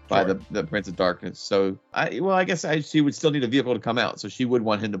possessed by the Prince of Darkness. So I guess she would still need a vehicle to come out, so she would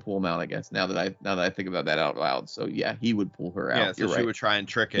want him to pull him out. I guess now that I think about that out loud, so yeah, he would pull her out. Yeah, so she would try and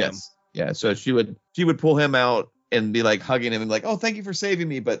trick him. Yes. Yeah, so she would pull him out and be like hugging him and like, oh, thank you for saving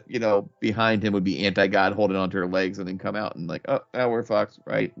me. But, behind him would be anti-God holding onto her legs and then come out and like, oh, now we're fucked,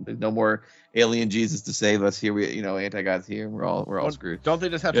 right? There's no more alien Jesus to save us here. We, anti-God's here. We're all screwed. Don't they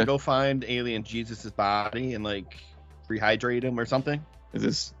just have to go find alien Jesus's body and like rehydrate him or something?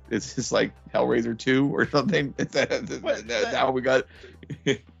 Is this like Hellraiser 2 or something? Is that how we got?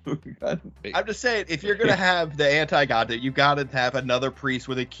 I'm just saying, if you're going to have the anti-God, you got to have another priest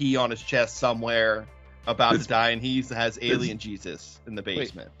with a key on his chest somewhere. About to die, and he has alien Jesus in the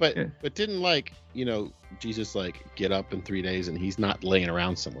basement. But didn't Jesus get up in 3 days and he's not laying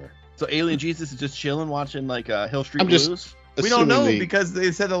around somewhere? So alien Jesus is just chilling, watching Hill Street Blues. We don't know because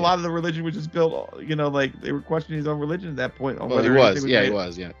they said a lot of the religion was just built. Like they were questioning his own religion at that point. Well, he was. Yeah, he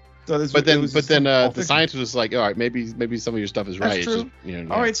was. Yeah. So then the scientist was like, all right, maybe some of your stuff is right. That's true.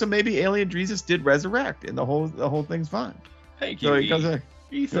 All right, so maybe alien Jesus did resurrect, and the whole thing's fine. Hey, so he comes back.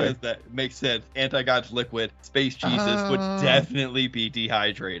 He says that makes sense. Anti-God's liquid, space Jesus would definitely be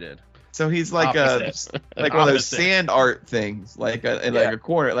dehydrated. So he's like Opposite. like one of those Opposite. sand art things, like in like Yeah. a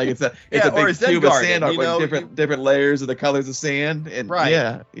corner, like it's a or a big Zen tube of garden, sand art you with know, different layers of the colors of sand, and Right.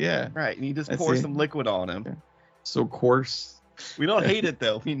 yeah, Right, and you just I pour see. some liquid on him. so coarse. We don't hate it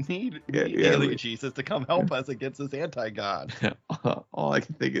though. We need Yeah, alien we- Jesus to come help us against this anti-god. All I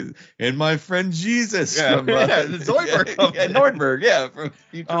can think is, and my friend Jesus Yeah, from yeah, the Zoidberg comes in. Nordberg, yeah, from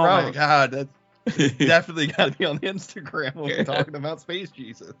Oh Futurama. my god, that's definitely got to be on the Instagram when we're talking about Space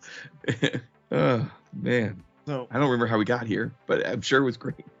Jesus. Oh man, So I don't remember how we got here, but I'm sure it was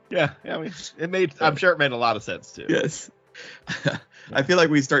great. yeah, I mean, I'm sure it made a lot of sense too. Yes. I feel like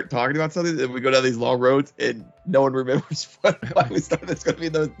we start talking about something and we go down these long roads and no one remembers why we started. It's going to be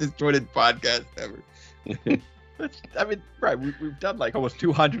the most disjointed podcast ever. I mean, right? We've done like almost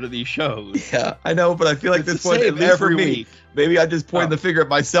 200 of these shows. Yeah, I know, but I feel like It's this the one, same at least for every me, week. maybe I'm just pointing Oh. the finger at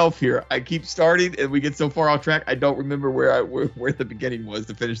myself here. I keep starting and we get so far off track, I don't remember where the beginning was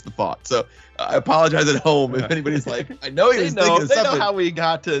to finish the thought. So I apologize at home if anybody's like, I know he They was know, thinking of they know something. how we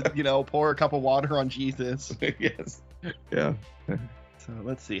got to, pour a cup of water on Jesus. Yes. Yeah, So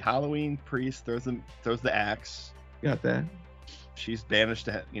let's see. Halloween priest throws the axe. got that. She's banished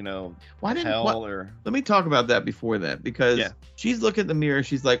to Why didn't hell what- or Let me talk about that before that, because Yeah. she's looking at the mirror.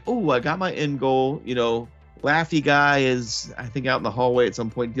 She's like, "Oh, I got my end goal." Laughy guy is, I think, out in the hallway at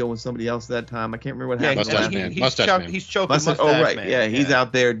some point dealing with somebody else that time. I can't remember what happened. Mustache Man. Mustache Man. He's choking Mustache. mustache Oh, right. man. Yeah, he's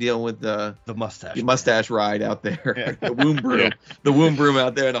out there dealing with the The mustache. ride out there. Yeah. The womb broom. Yeah. The womb broom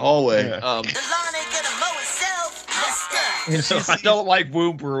out there in the hallway. Yeah. The lawn ain't gonna mow itself, mister. And she's- I don't like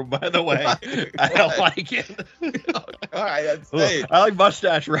womb broom, by the way. I don't like it. All right, that's safe. I like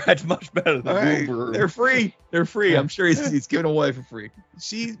mustache rides much better than All womb right, broom. they're free. They're free. I'm sure he's giving away for free.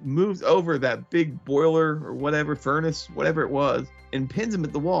 She moves over that big boiler or whatever, furnace, whatever it was, and pins him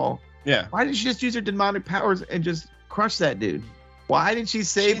at the wall. Yeah. Why didn't she just use her demonic powers and just crush that dude? Why didn't she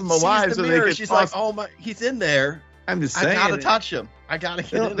save him She sees alive the so mirror, they could she's toss- like, oh my, he's in there. I'm just I saying. gotta touch him. I gotta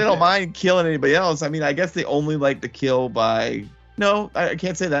get They don't, in they don't there. mind killing anybody else. I mean, I guess they only like to kill by. No, I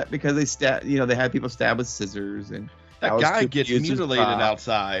can't say that because they had people stabbed with scissors and That was guy too gets used as mutilated prop.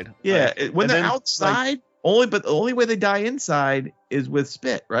 outside. Yeah, Like, when and they're then, outside, but the only way they die inside is with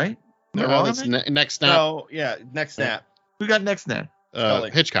spit, right? Am I No, wrong that's on that? next snap. No, yeah, next snap. Who got next now?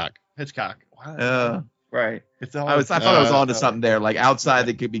 Hitchcock. Hitchcock. Wow. Right. It's I thought I was onto uh, something there. Like outside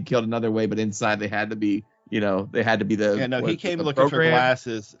they could be killed another way, but inside they had to be, they had to be the. Yeah, no, he came the looking for program?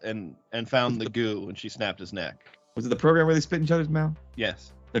 glasses and found the goo, and she snapped his neck. Was it the program where they spit in each other's mouth?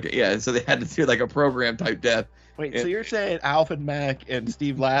 Yes. Okay, yeah. So they had to do like a program type death. Wait, Yeah. so you're saying Alvin Mack and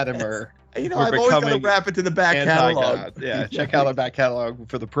Steve Latimer I've We're always got to becoming wrap it to the back catalog. anti-gods? Yeah, check out our back catalog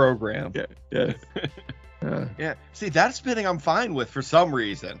for the program. Yeah. Yeah. See, that spitting I'm fine with for some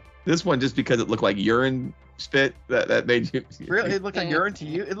reason. This one just because it looked like urine spit that made you. Really, it looked like urine to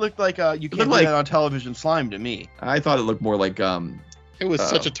you. It looked like you can't looked do like- that on television slime to me. I thought it looked more like It was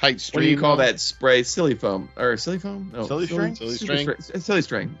such a tight stream. What do you call though. that spray? Silly foam or silly foam? No, Silly string? Silly super string? Silly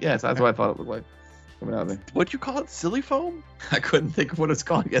string. Yes, that's what I thought it looked like. Coming out of there. What'd you call it? Silly foam? I couldn't think of what it's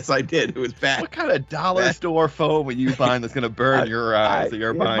called. Yes, I did. It was bad. What kind of dollar store foam would you find that's gonna burn your eyes that you're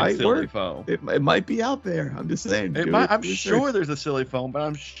it buying might silly work. foam? It might be out there. I'm just saying. It do might, it. I'm Do it. sure there's a silly foam, but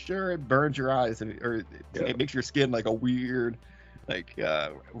I'm sure it burns your eyes or Yeah. it makes your skin like a weird,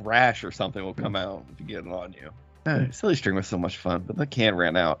 rash or something will come out if you get it on you. Silly string was so much fun, but the can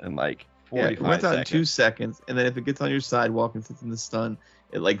ran out in like Yeah, 45 it runs out in seconds. 2 seconds, and then if it gets on your sidewalk and sits in the sun,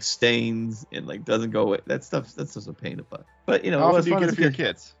 it like stains and like doesn't go away. That's just a pain in the butt. But How it often was do you fun get it as for your a kid.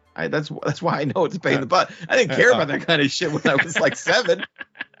 kids? That's why I know it's a pain in the butt. I didn't care about that kind of shit when I was like 7.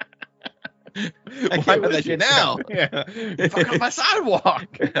 I care about that shit now. Yeah. Fuck up my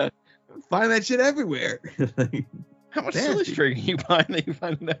sidewalk. Find that shit everywhere. How much Man. silly string are you buying that you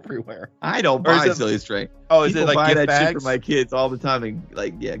find it everywhere? I don't Or is buy it- silly string. Oh, is People it like buy gift that shit bags? for my kids all the time,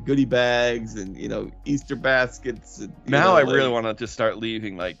 and goodie bags and Easter baskets. And, Now I really want to just start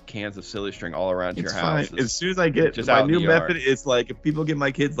leaving like cans of silly string all around your It's house. fine. As soon as I get Just my out in new the yard. method, it's like if people give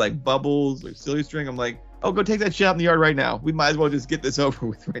my kids like bubbles or silly string, I'm like, oh, go take that shit out in the yard right now. We might as well just get this over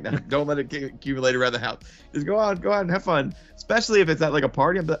with right now. Don't let it accumulate around the house. Just go out and have fun. Especially if it's at like a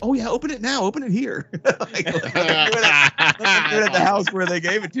party. I'm like, oh yeah, open it now. Open it here. Let them do it at the house where they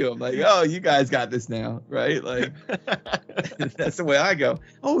gave it to them. Like, oh, you guys got this now, right? Like, that's the way I go.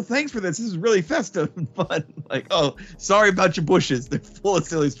 Oh, thanks for this. This is really festive and fun. Like, oh, sorry about your bushes. They're full of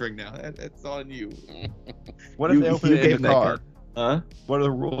silly string now. That's on you. What if they open it gave in them the that car? card. Huh? What are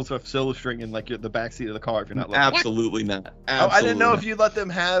the rules of silly string in like the back seat of the car if you're not looking? Absolutely not. Oh, I didn't know Absolutely if you let them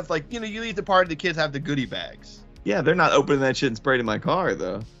have you leave the party, the kids have the goodie bags. Yeah, they're not opening that shit and spraying in my car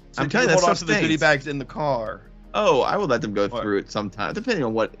though. So I'm do telling you you, that hold on stuff to the goodie stinks. bags in the car. Oh, I would let them go through it sometime, depending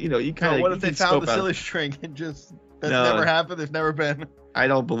on what you kind of. What if they found the silly string and just never happened? There's never been. I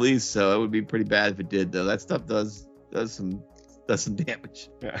don't believe so. It would be pretty bad if it did, though. That stuff does some damage.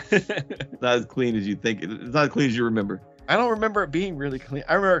 Yeah. Not as clean as you think. It's not as clean as you remember. I don't remember it being really clean.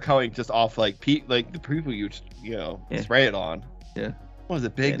 I remember it coming just off like the people you spray it on. Yeah. What was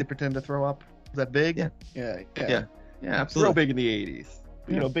it? Big to pretend to throw up? Was that Big? Yeah. Yeah, Absolutely. Real big in the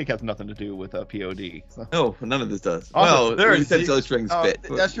 80s. Big has nothing to do with POD. So. No, none of this does. Also, well, said silly strings fit.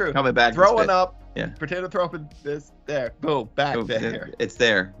 That's true. Coming back. Throwing up. Yeah. Pretend to throw up in this. There. Boom. Back there. It's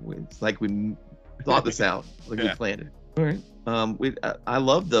there. It's like we thought this out. Like we planned it. All right. I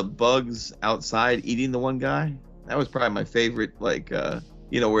love the bugs outside eating the one guy. That was probably my favorite. Like,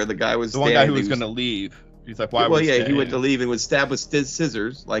 where the guy was the one guy who was going to leave. He's like, why? Well, he went to leave and was stabbed with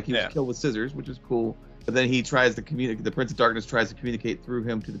scissors. Like he was killed with scissors, which is cool. But then he tries to communicate. The Prince of Darkness tries to communicate through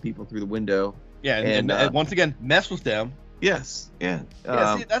him to the people through the window. Yeah, and once again, mess with them. Yes. Yeah.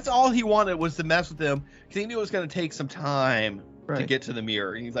 See, that's all he wanted was to mess with them because he knew it was going to take some time to get to the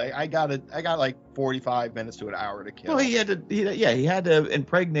mirror. And he's like, I got like 45 minutes to an hour to kill. Well, he had to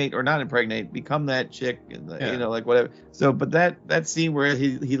impregnate or not impregnate, become that chick, and like whatever. So, but that scene where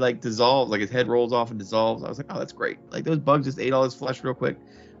he like dissolves, like his head rolls off and dissolves, I was like, oh, that's great. Like those bugs just ate all his flesh real quick.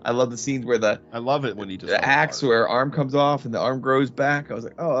 I love the scenes where I love it when he just the axe where arm comes off and the arm grows back. I was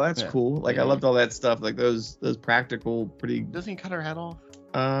like, oh, that's cool. Like I loved all that stuff. Like those practical, pretty. Doesn't he cut her head off?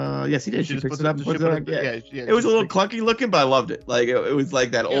 Yes, he did. She picks it up and puts it on. Yeah. It was a little clunky looking, but I loved it. Like it was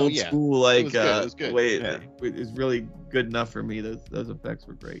like that old school, like it was good. way. It was really good enough for me. Those effects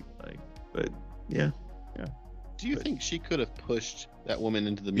were great. Like, but yeah. Do you think she could have pushed that woman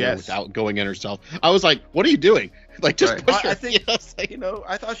into the mirror without going in herself? I was like, what are you doing? Like, just push her. I think,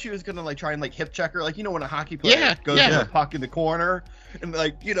 I thought she was going to, like, try and, like, hip check her. Like, when a hockey player goes to the puck in the corner. And,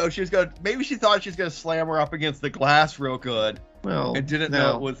 like, she was going to, maybe she thought she was going to slam her up against the glass real good. Well, and didn't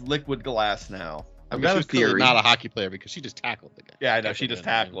know it was liquid glass now. I've got a theory. Not a hockey player because she just tackled the guy. Yeah, I know. She just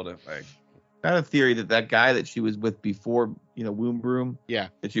tackled him. Like, I got a theory that guy that she was with before, Womb Broom. Yeah.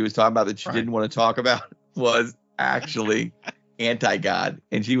 That she was talking about that she didn't want to talk about was actually anti-God,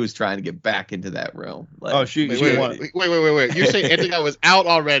 and she was trying to get back into that realm. Like, wait. You're saying anti-God was out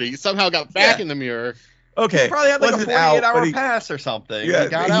already? You somehow got back in the mirror. Okay. He probably had like a 48-hour pass or something. Yeah, he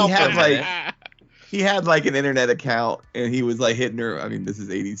got out he had like an internet account, and he was like hitting her. I mean, this is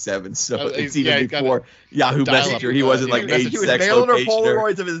 87, so it's even before Yahoo Messenger. He wasn't like age, sex, mailing her location.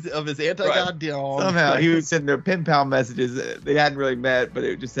 Polaroids of his anti-God deal. Somehow he was sending her pen pal messages. They hadn't really met, but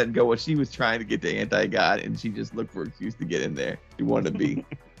it just said go. Well, she was trying to get to anti-God, and she just looked for an excuse to get in there. She wanted to be.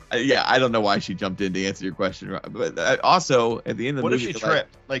 I don't know why she jumped in to answer your question, but also at the end of the movie, what if she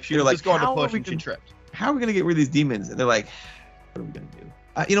tripped? Like she was just going to push and she tripped. How are we gonna get rid of these demons? And they're like, what are we gonna do?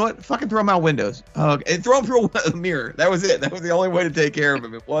 You know what? Fucking throw them out windows. And throw them through a mirror. That was it. That was the only way to take care of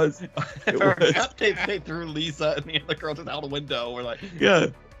him. It was. They threw Lisa and the other girl just out a window. We're like, yeah.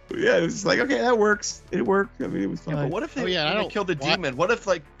 It was just like, okay, that works. It worked. I mean, it was fine. Yeah, but what if they killed the demon? What if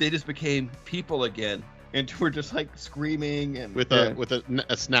like they just became people again and we're just like screaming and with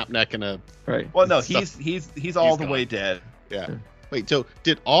a snap neck and a Well, no, he's all the way dead. Yeah. Wait, so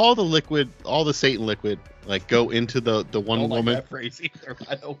did all the Satan liquid like go into the one woman? That phrase either,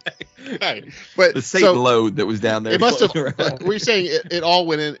 by the way. Right. But the Satan load that was down there. It must have. We're saying it all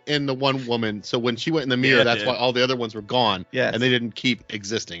went in the one woman. So when she went in the mirror, that's why all the other ones were gone. Yeah. And they didn't keep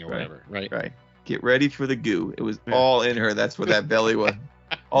existing or whatever. Right. Right. Get ready for the goo. It was all in her. That's what that belly was.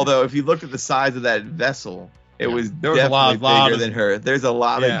 Although if you looked at the size of that vessel, it was definitely bigger than her. There's a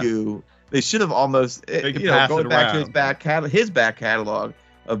lot of goo. They should have almost, going back to his back catalog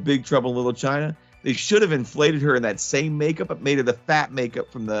of Big Trouble in Little China, they should have inflated her in that same makeup, but made her the fat makeup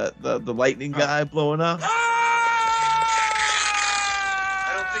from the lightning guy blowing up. I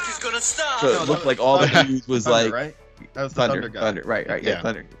don't think he's gonna stop. So it looked like all the ooze was thunder, like right? That was the thunder guy. Thunder, right,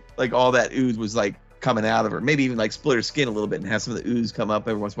 thunder. Like all that ooze was like coming out of her. Maybe even like split her skin a little bit and have some of the ooze come up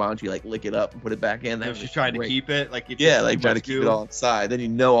every once in a while. And you like lick it up and put it back in. She's trying to keep it like trying to keep it all inside.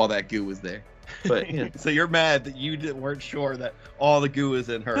 Then all that goo was there. But so you're mad that you weren't sure that all the goo is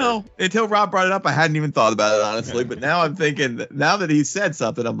in her. No, until Rob brought it up, I hadn't even thought about it honestly. But now I'm thinking, now that he said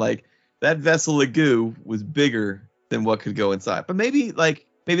something, I'm like, that vessel of goo was bigger than what could go inside. But maybe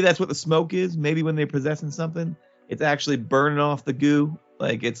that's what the smoke is. Maybe when they're possessing something, it's actually burning off the goo.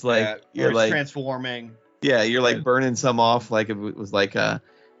 Like it's like you're like transforming. Yeah, you're like burning some off. Like if it was like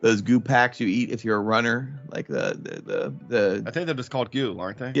those goo packs you eat if you're a runner, like the. I think they're just called goo,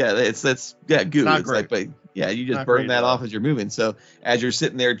 aren't they? Yeah, goo. It's great. like, you just burn that off as you're moving. So as you're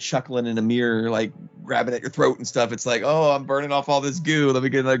sitting there chuckling in a mirror, like grabbing at your throat and stuff, it's like, oh, I'm burning off all this goo. Let me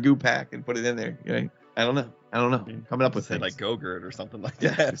get another goo pack and put it in there. Right? I don't know. Coming up with say things. like Go-Gurt or something like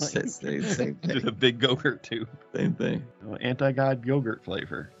Yeah, that. just say same thing. Just a big Go-Gurt tube. Same thing. Anti-God yogurt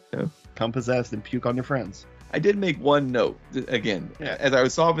flavor. Yeah. Come possessed and puke on your friends. I did make one note again, as I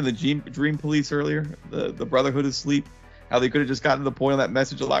was solving the Dream Police earlier, the Brotherhood of Sleep, how they could have just gotten to the point on that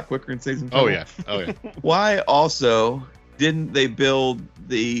message a lot quicker and saved some trouble. Oh yeah. Why also didn't they build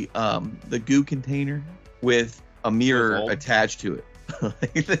the goo container with a mirror attached to it?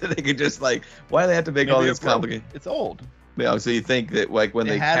 They could just why do they have to make all this complicated? It's old. Yeah, so you think that when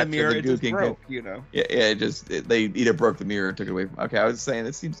they had a captured mirror, the it goo just king, broke, they either broke the mirror or took it away. Okay, I was saying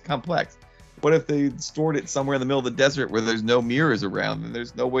it seems complex. What if they stored it somewhere in the middle of the desert where there's no mirrors around and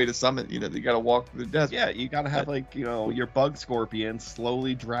there's no way to summon? You got to walk through the desert. Yeah, you got to have your bug scorpion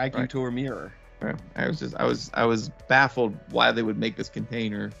slowly drag you to a mirror. Right. I was baffled why they would make this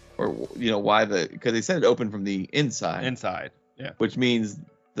container, or why because they said it opened from the inside. Inside, yeah. Which means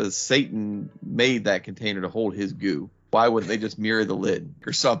the Satan made that container to hold his goo. Why wouldn't they just mirror the lid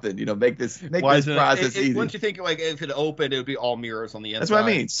or something? Make this process easy. Once you think if it opened, it would be all mirrors on the inside. That's what I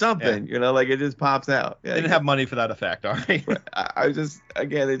mean. Something, it just pops out. Yeah, they didn't have money for that effect, all right? I was just,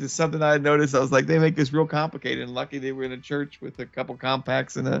 again, it's just something I noticed. I was like, they make this real complicated. And lucky they were in a church with a couple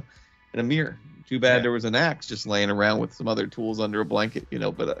compacts and a mirror. Too bad there was an axe just laying around with some other tools under a blanket,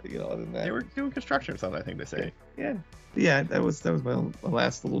 but other than that. They were doing construction or something, I think they say. Yeah, that was my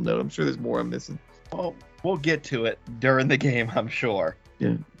last little note. I'm sure there's more I'm missing. Well, we'll get to it during the game, I'm sure.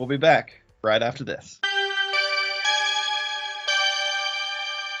 Yeah. We'll be back right after this.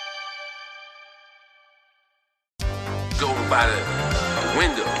 Go by the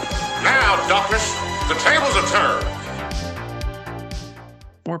window. Now, darkness, the tables are turned.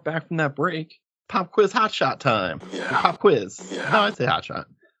 We're back from that break. Pop quiz hot shot time. Yeah. Pop quiz. Yeah. No, I'd say hot shot.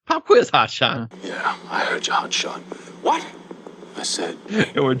 Pop quiz hot shot. Yeah, I heard you, hot shot. What? I said.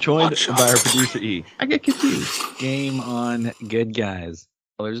 And we're joined by our producer E. I get confused. Game on, good guys.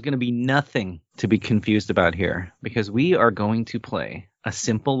 Well, there's going to be nothing to be confused about here because we are going to play a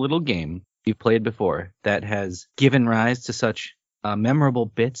simple little game you've played before that has given rise to such memorable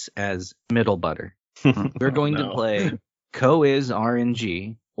bits as middle butter. We're going to play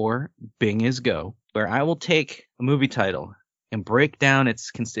COisG or Bing is Go, where I will take a movie title and break down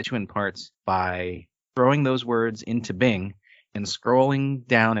its constituent parts by throwing those words into Bing and scrolling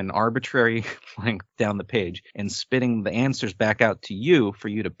down an arbitrary length down the page and spitting the answers back out to you for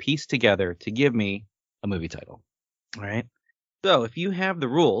you to piece together to give me a movie title. All right. So if you have the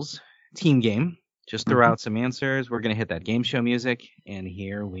rules, team game, just throw out some answers. We're going to hit that game show music, and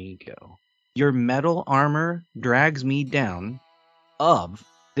here we go. Your metal armor drags me down of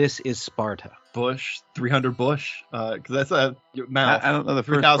This is Sparta. Bush, 300 Bush, because that's a mouth. I don't know the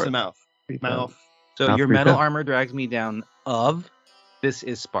first 3,000 part. mouth. So Mouth your 3,000. metal armor drags me down of This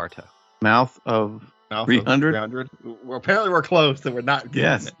is Sparta. Mouth of 300? 300. Well, apparently we're close, and we're not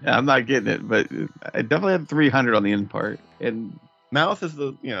getting it. I'm not getting it, but I definitely had 300 on the end part. And Mouth is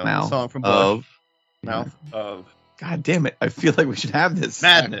the Mouth song from Bush. of Mouth of God damn it! I feel like we should have this.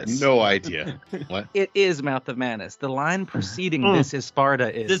 Madness. No idea. What? It is Mouth of Madness. The line preceding This is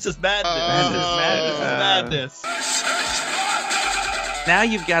Sparta is This is madness. This is madness. Now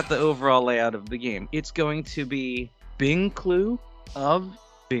you've got the overall layout of the game. It's going to be Bing Clue of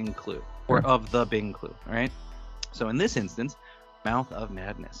Bing Clue, or of the Bing Clue, all right? So in this instance, Mouth of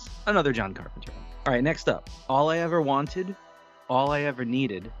Madness. Another John Carpenter one. All right, next up. All I Ever Wanted, All I Ever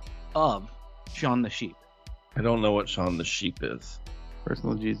Needed of Shaun the Sheep. I don't know what Shaun the Sheep is.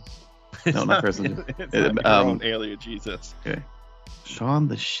 Personal Jesus. No, not personal Jesus. It's not your own alien Jesus. Okay. Shaun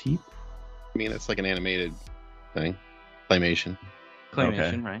the Sheep? I mean, it's like an animated thing. Claymation. Claymation,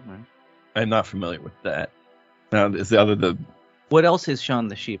 Okay. right. I'm not familiar with that. Now, is the other the... What else is Shaun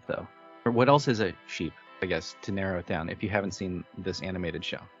the Sheep, though? Or what else is a sheep, I guess, to narrow it down, if you haven't seen this animated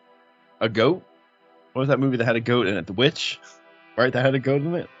show? A goat? What was that movie that had a goat in it? The Witch? Right, that had a goat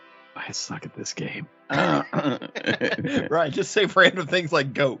in it? I suck at this game. Right, just say random things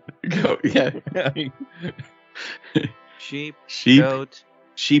like goat. Goat, yeah. I mean, Sheep, Goat.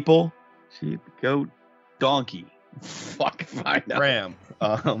 sheeple. Sheep, goat, donkey. Fuck if I know. ram.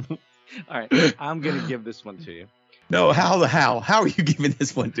 All right, I'm going to give this one to you. No, how are you giving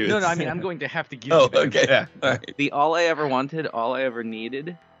this one to us? No, I mean, I'm going to have to give Oh, you this. okay. Yeah. All right. The All I Ever Wanted, All I Ever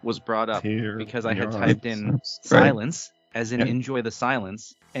Needed was brought up Here because I we had are. typed in Right. silence, as in Yeah. enjoy the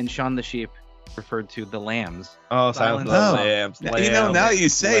silence, and Shaun the Sheep referred to the lambs. Oh, Silence of Silence. the Lambs. Now, now that you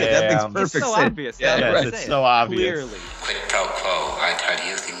say it, that makes Lambs. perfect It's so sense. obvious. Yeah, That's Yes, why I it's say so it. obvious. Clearly. Quid pro quo. I tell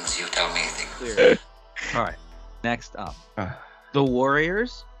you things, you tell me things. Clearly. All right, next up. The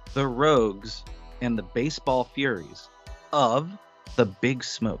Warriors, the Rogues, and the Baseball Furies of the Big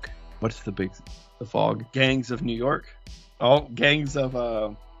Smoke. What's the fog? Gangs of New York? Oh, Gangs of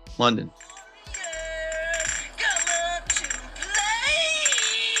London.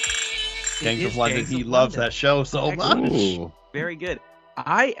 Gangs of London. He loves that show so much. Ooh. Very good.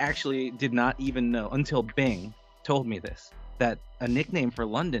 I actually did not even know until Bing told me this, that a nickname for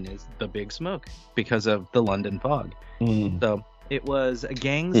London is the Big Smoke because of the London fog. So it was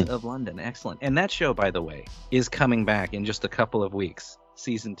Gangs of London. Excellent. And that show, by the way, is coming back in just a couple of weeks.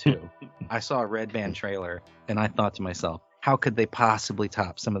 Season 2. I saw a Red Band trailer and I thought to myself, how could they possibly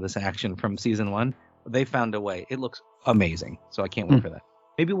top some of this action from season 1? They found a way. It looks amazing. So I can't wait for that.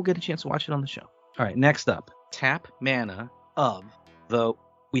 Maybe we'll get a chance to watch it on the show. All right, next up, tap mana of the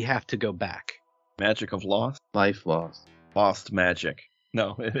We Have to Go Back. Magic of Lost? Life lost. Lost magic.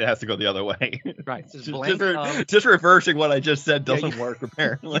 No, it has to go the other way. Right. Just reversing what I just said doesn't work,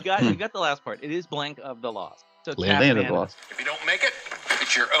 apparently. You got the last part. It is blank of the lost. So Land of the Lost. If you don't make it,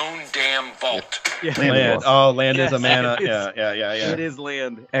 it's your own damn fault. Yeah. Land. Oh, land is a mana. Yeah. It is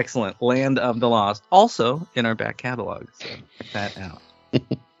land. Excellent. Land of the Lost. Also in our back catalog. So check that out.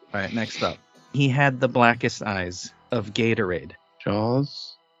 All right, next up. He had the blackest eyes of Gatorade.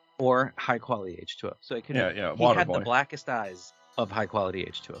 Jaws. Or high quality H2O. So it could he had boy. the blackest eyes of high quality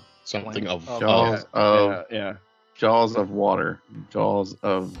H2O. Something of Jaws of Jaws of water. Jaws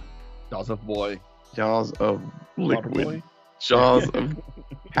of boy. Jaws of liquid. Boy? Jaws of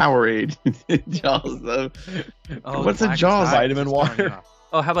Powerade. Jaws of what's a Jaws? Vitamin water.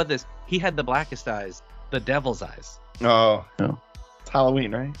 Oh, how about this? He had the blackest eyes, the devil's eyes. Oh. It's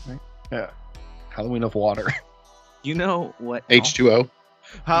Halloween, right? Yeah. Halloween of water. You know what? H2O.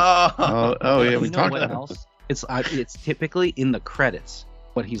 Oh yeah, we talked what about else? It's typically in the credits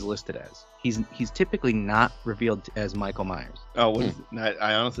what he's listed as. He's typically not revealed as Michael Myers. Oh, what is it?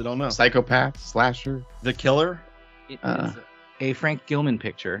 I honestly don't know. Psychopath, slasher, the killer. It is a Frank Gilman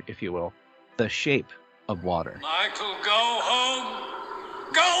picture, if you will. The Shape of Water. Michael, go home.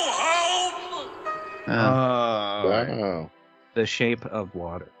 Go home. Wow. The Shape of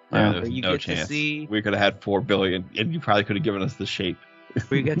Water. There's you no get chance. To see, we could have had $4 billion, and you probably could have given us The Shape.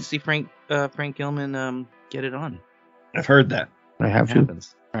 We get to see Frank Gilman get it on. I've heard that. I have it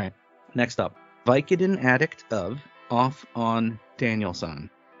happens. All right. Next up, Vicodin Addict of Off on Danielson.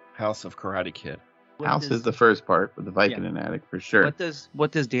 House of Karate Kid. House is the first part, but the Vicodin Addict for sure.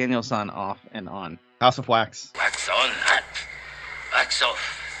 What does Danielson off and on? House of Wax. Wax on, wax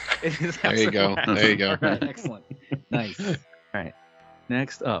off. There you go. There you go. Right, excellent. Nice. All right.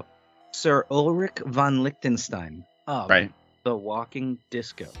 Next up, Sir Ulrich von Liechtenstein of The Walking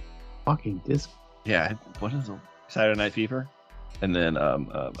Disco. Walking Disco? Yeah. What is it? Saturday Night Fever? And then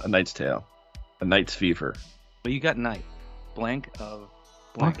A Knight's Tale. A Knight's Fever. Well, you got Night. Blank of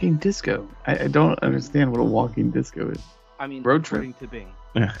blank. Walking Disco. I don't understand what a walking disco is. I mean, road trip. according to Bing.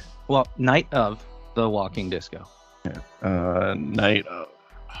 Yeah. Well, Night of The Walking Disco. Yeah. Night of...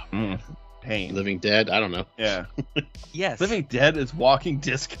 Pain. Living Dead? I don't know. Yeah. Yes. Living Dead is Walking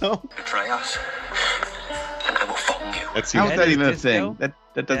Disco? Betray us, and I will phone you. How is that even a thing? That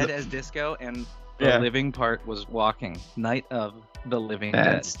doesn't... Dead as disco, and the living part was walking. Night of the Living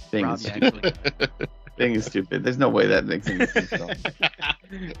Dead. Thing is stupid. Thing is stupid. There's no way that makes any sense at all.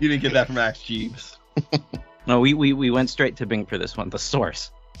 You didn't get that from Max Jeeves. No, we went straight to Bing for this one. The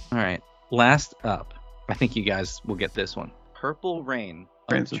source. All right. Last up, I think you guys will get this one. Purple Rain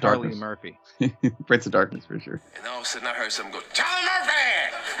of Charlie Murphy. Prince of Darkness for sure. And all of a sudden I heard someone go, Charlie Murphy!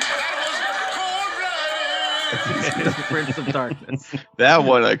 That was Prince of Darkness. That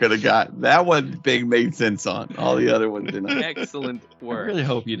one I could have got. That one Bing made sense on. All the other ones did not. Excellent work. I really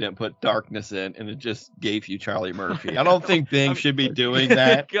hope you didn't put darkness in and it just gave you Charlie Murphy. I don't think Bing should be doing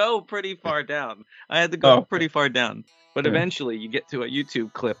that. Go pretty far down. I had to go pretty far down. But eventually you get to a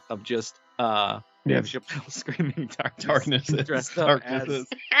YouTube clip of just Dave Chappelle screaming darkness dressed up as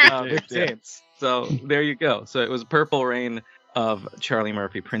James. So there you go. So it was Purple Rain of Charlie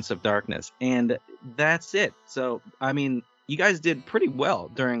Murphy, Prince of Darkness. And that's it. So, I mean, you guys did pretty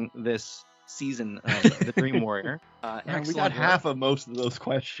well during this season of The Dream Warrior. We got half of most of those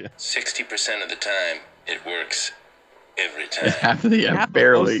questions. 60% of the time, it works every time. It's half of the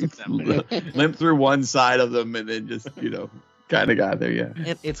barely limp through one side of them and then just, kind of got there,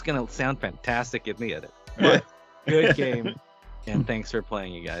 yeah. It's going to sound fantastic in the edit. But good game. And thanks for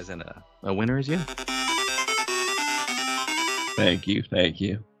playing, you guys. And a winner is you. Thank you.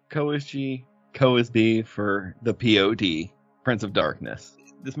 COisG, COisB for the POD, Prince of Darkness.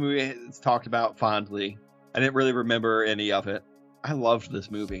 This movie is talked about fondly. I didn't really remember any of it. I loved this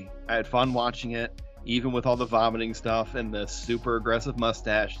movie. I had fun watching it, even with all the vomiting stuff and the super aggressive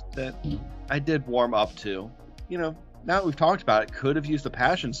mustache that I did warm up to. now that we've talked about it, could have used the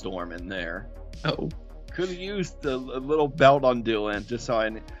Passion Storm in there. Oh. Could have used a little belt undoing, just so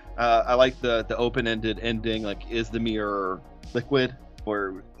I like the open-ended ending. Like, is the mirror liquid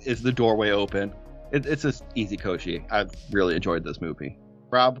or is the doorway open? It's just easy Koji. I've really enjoyed this movie.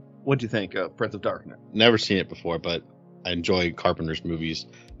 Rob, what'd you think of Prince of Darkness? Never seen it before, but I enjoy Carpenter's movies.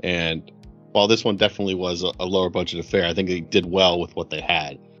 And while this one definitely was a lower budget affair, I think they did well with what they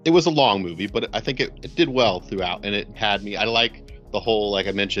had. It was a long movie, but I think it did well throughout. And it had me, I like the whole, like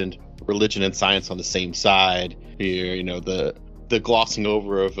I mentioned, religion and science on the same side here. You know, the glossing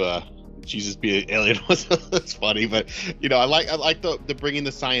over of Jesus being an alien was funny, but you know, I like the bringing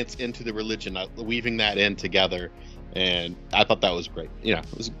the science into the religion, weaving that in together, and I thought that was great. You know,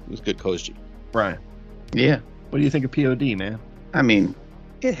 it was good COisG. Brian, Yeah. what do you think of POD, man? I mean,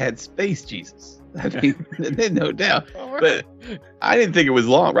 it had space Jesus. I mean, there's no doubt. But I didn't think it was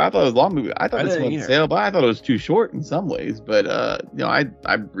long. I thought it was a long movie. I thought this one was sailable. I thought it was too short in some ways. But you know,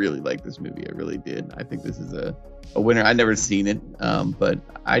 I really like this movie. I really did. I think this is a winner. I'd never seen it, but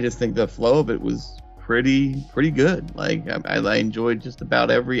I just think the flow of it was pretty good. Like I enjoyed just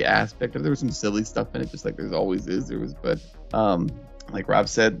about every aspect of it. There was some silly stuff in it, just like there always is. But like Rob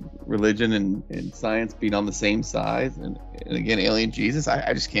said, religion and science being on the same side, and again, alien Jesus,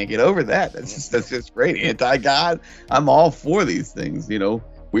 I just can't get over that. That's just great. Anti-God, I'm all for these things. You know,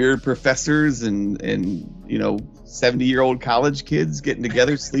 weird professors and you know, 70-year-old college kids getting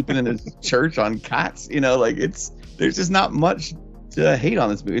together, sleeping in a church on cots. You know, like there's just not much to hate on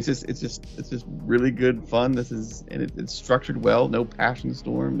this movie. It's just really good fun. It's structured well. No Passion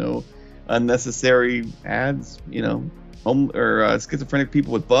Storm, no unnecessary ads. You know. Schizophrenic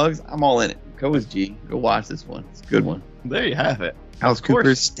people with bugs, I'm all in it. COisG, go watch this one. It's a good one. There you have it. Alice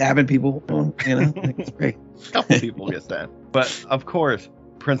Cooper's stabbing people. You know, it's great. A couple people get stabbed. But of course,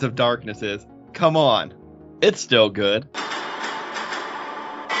 Prince of Darkness is. Come on, it's still good.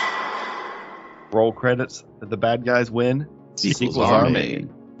 Roll credits. The bad guys win. Sequels are made.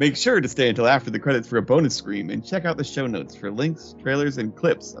 Make sure to stay until after the credits for a bonus scream, and check out the show notes for links, trailers, and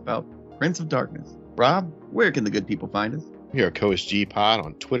clips about Prince of Darkness. Rob, where can the good people find us? We are COisG Pod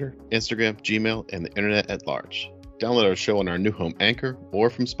on Twitter, Instagram, Gmail, and the internet at large. Download our show on our new home Anchor or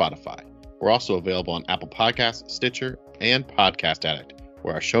from Spotify. We're also available on Apple Podcasts, Stitcher, and Podcast Addict,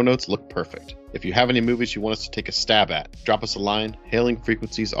 where our show notes look perfect. If you have any movies you want us to take a stab at, drop us a line. Hailing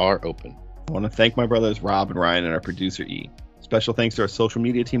frequencies are open. I want to thank my brothers Rob and Ryan and our producer E. Special thanks to our social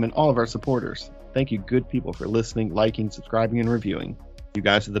media team and all of our supporters. Thank you, good people, for listening, liking, subscribing, and reviewing. You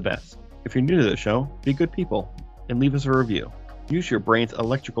guys are the best. If you're new to the show, be good people and leave us a review. Use your brain's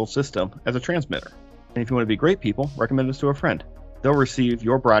electrical system as a transmitter. And if you want to be great people, recommend us to a friend. They'll receive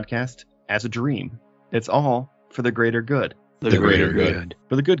your broadcast as a dream. It's all for the greater good. The greater good.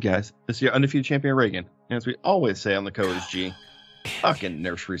 For the good guys, this is your undefeated champion Reagan. And as we always say on the COisG, fucking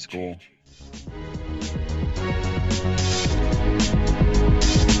nursery school.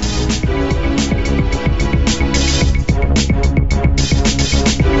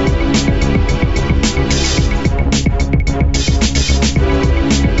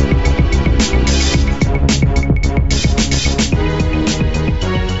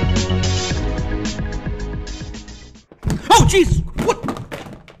 Oh, jeez! What?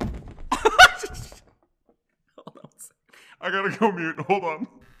 I gotta go mute. Hold on.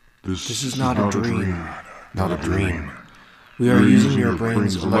 This is not a dream. Not a dream. We are using your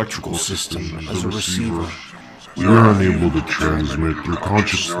brain's electrical system as a receiver. We are unable to transmit through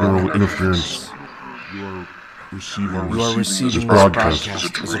conscious neural interference. You are receiving this broadcast as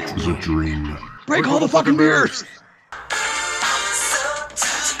a dream. Break all the fucking mirrors!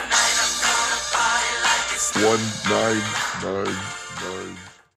 1999.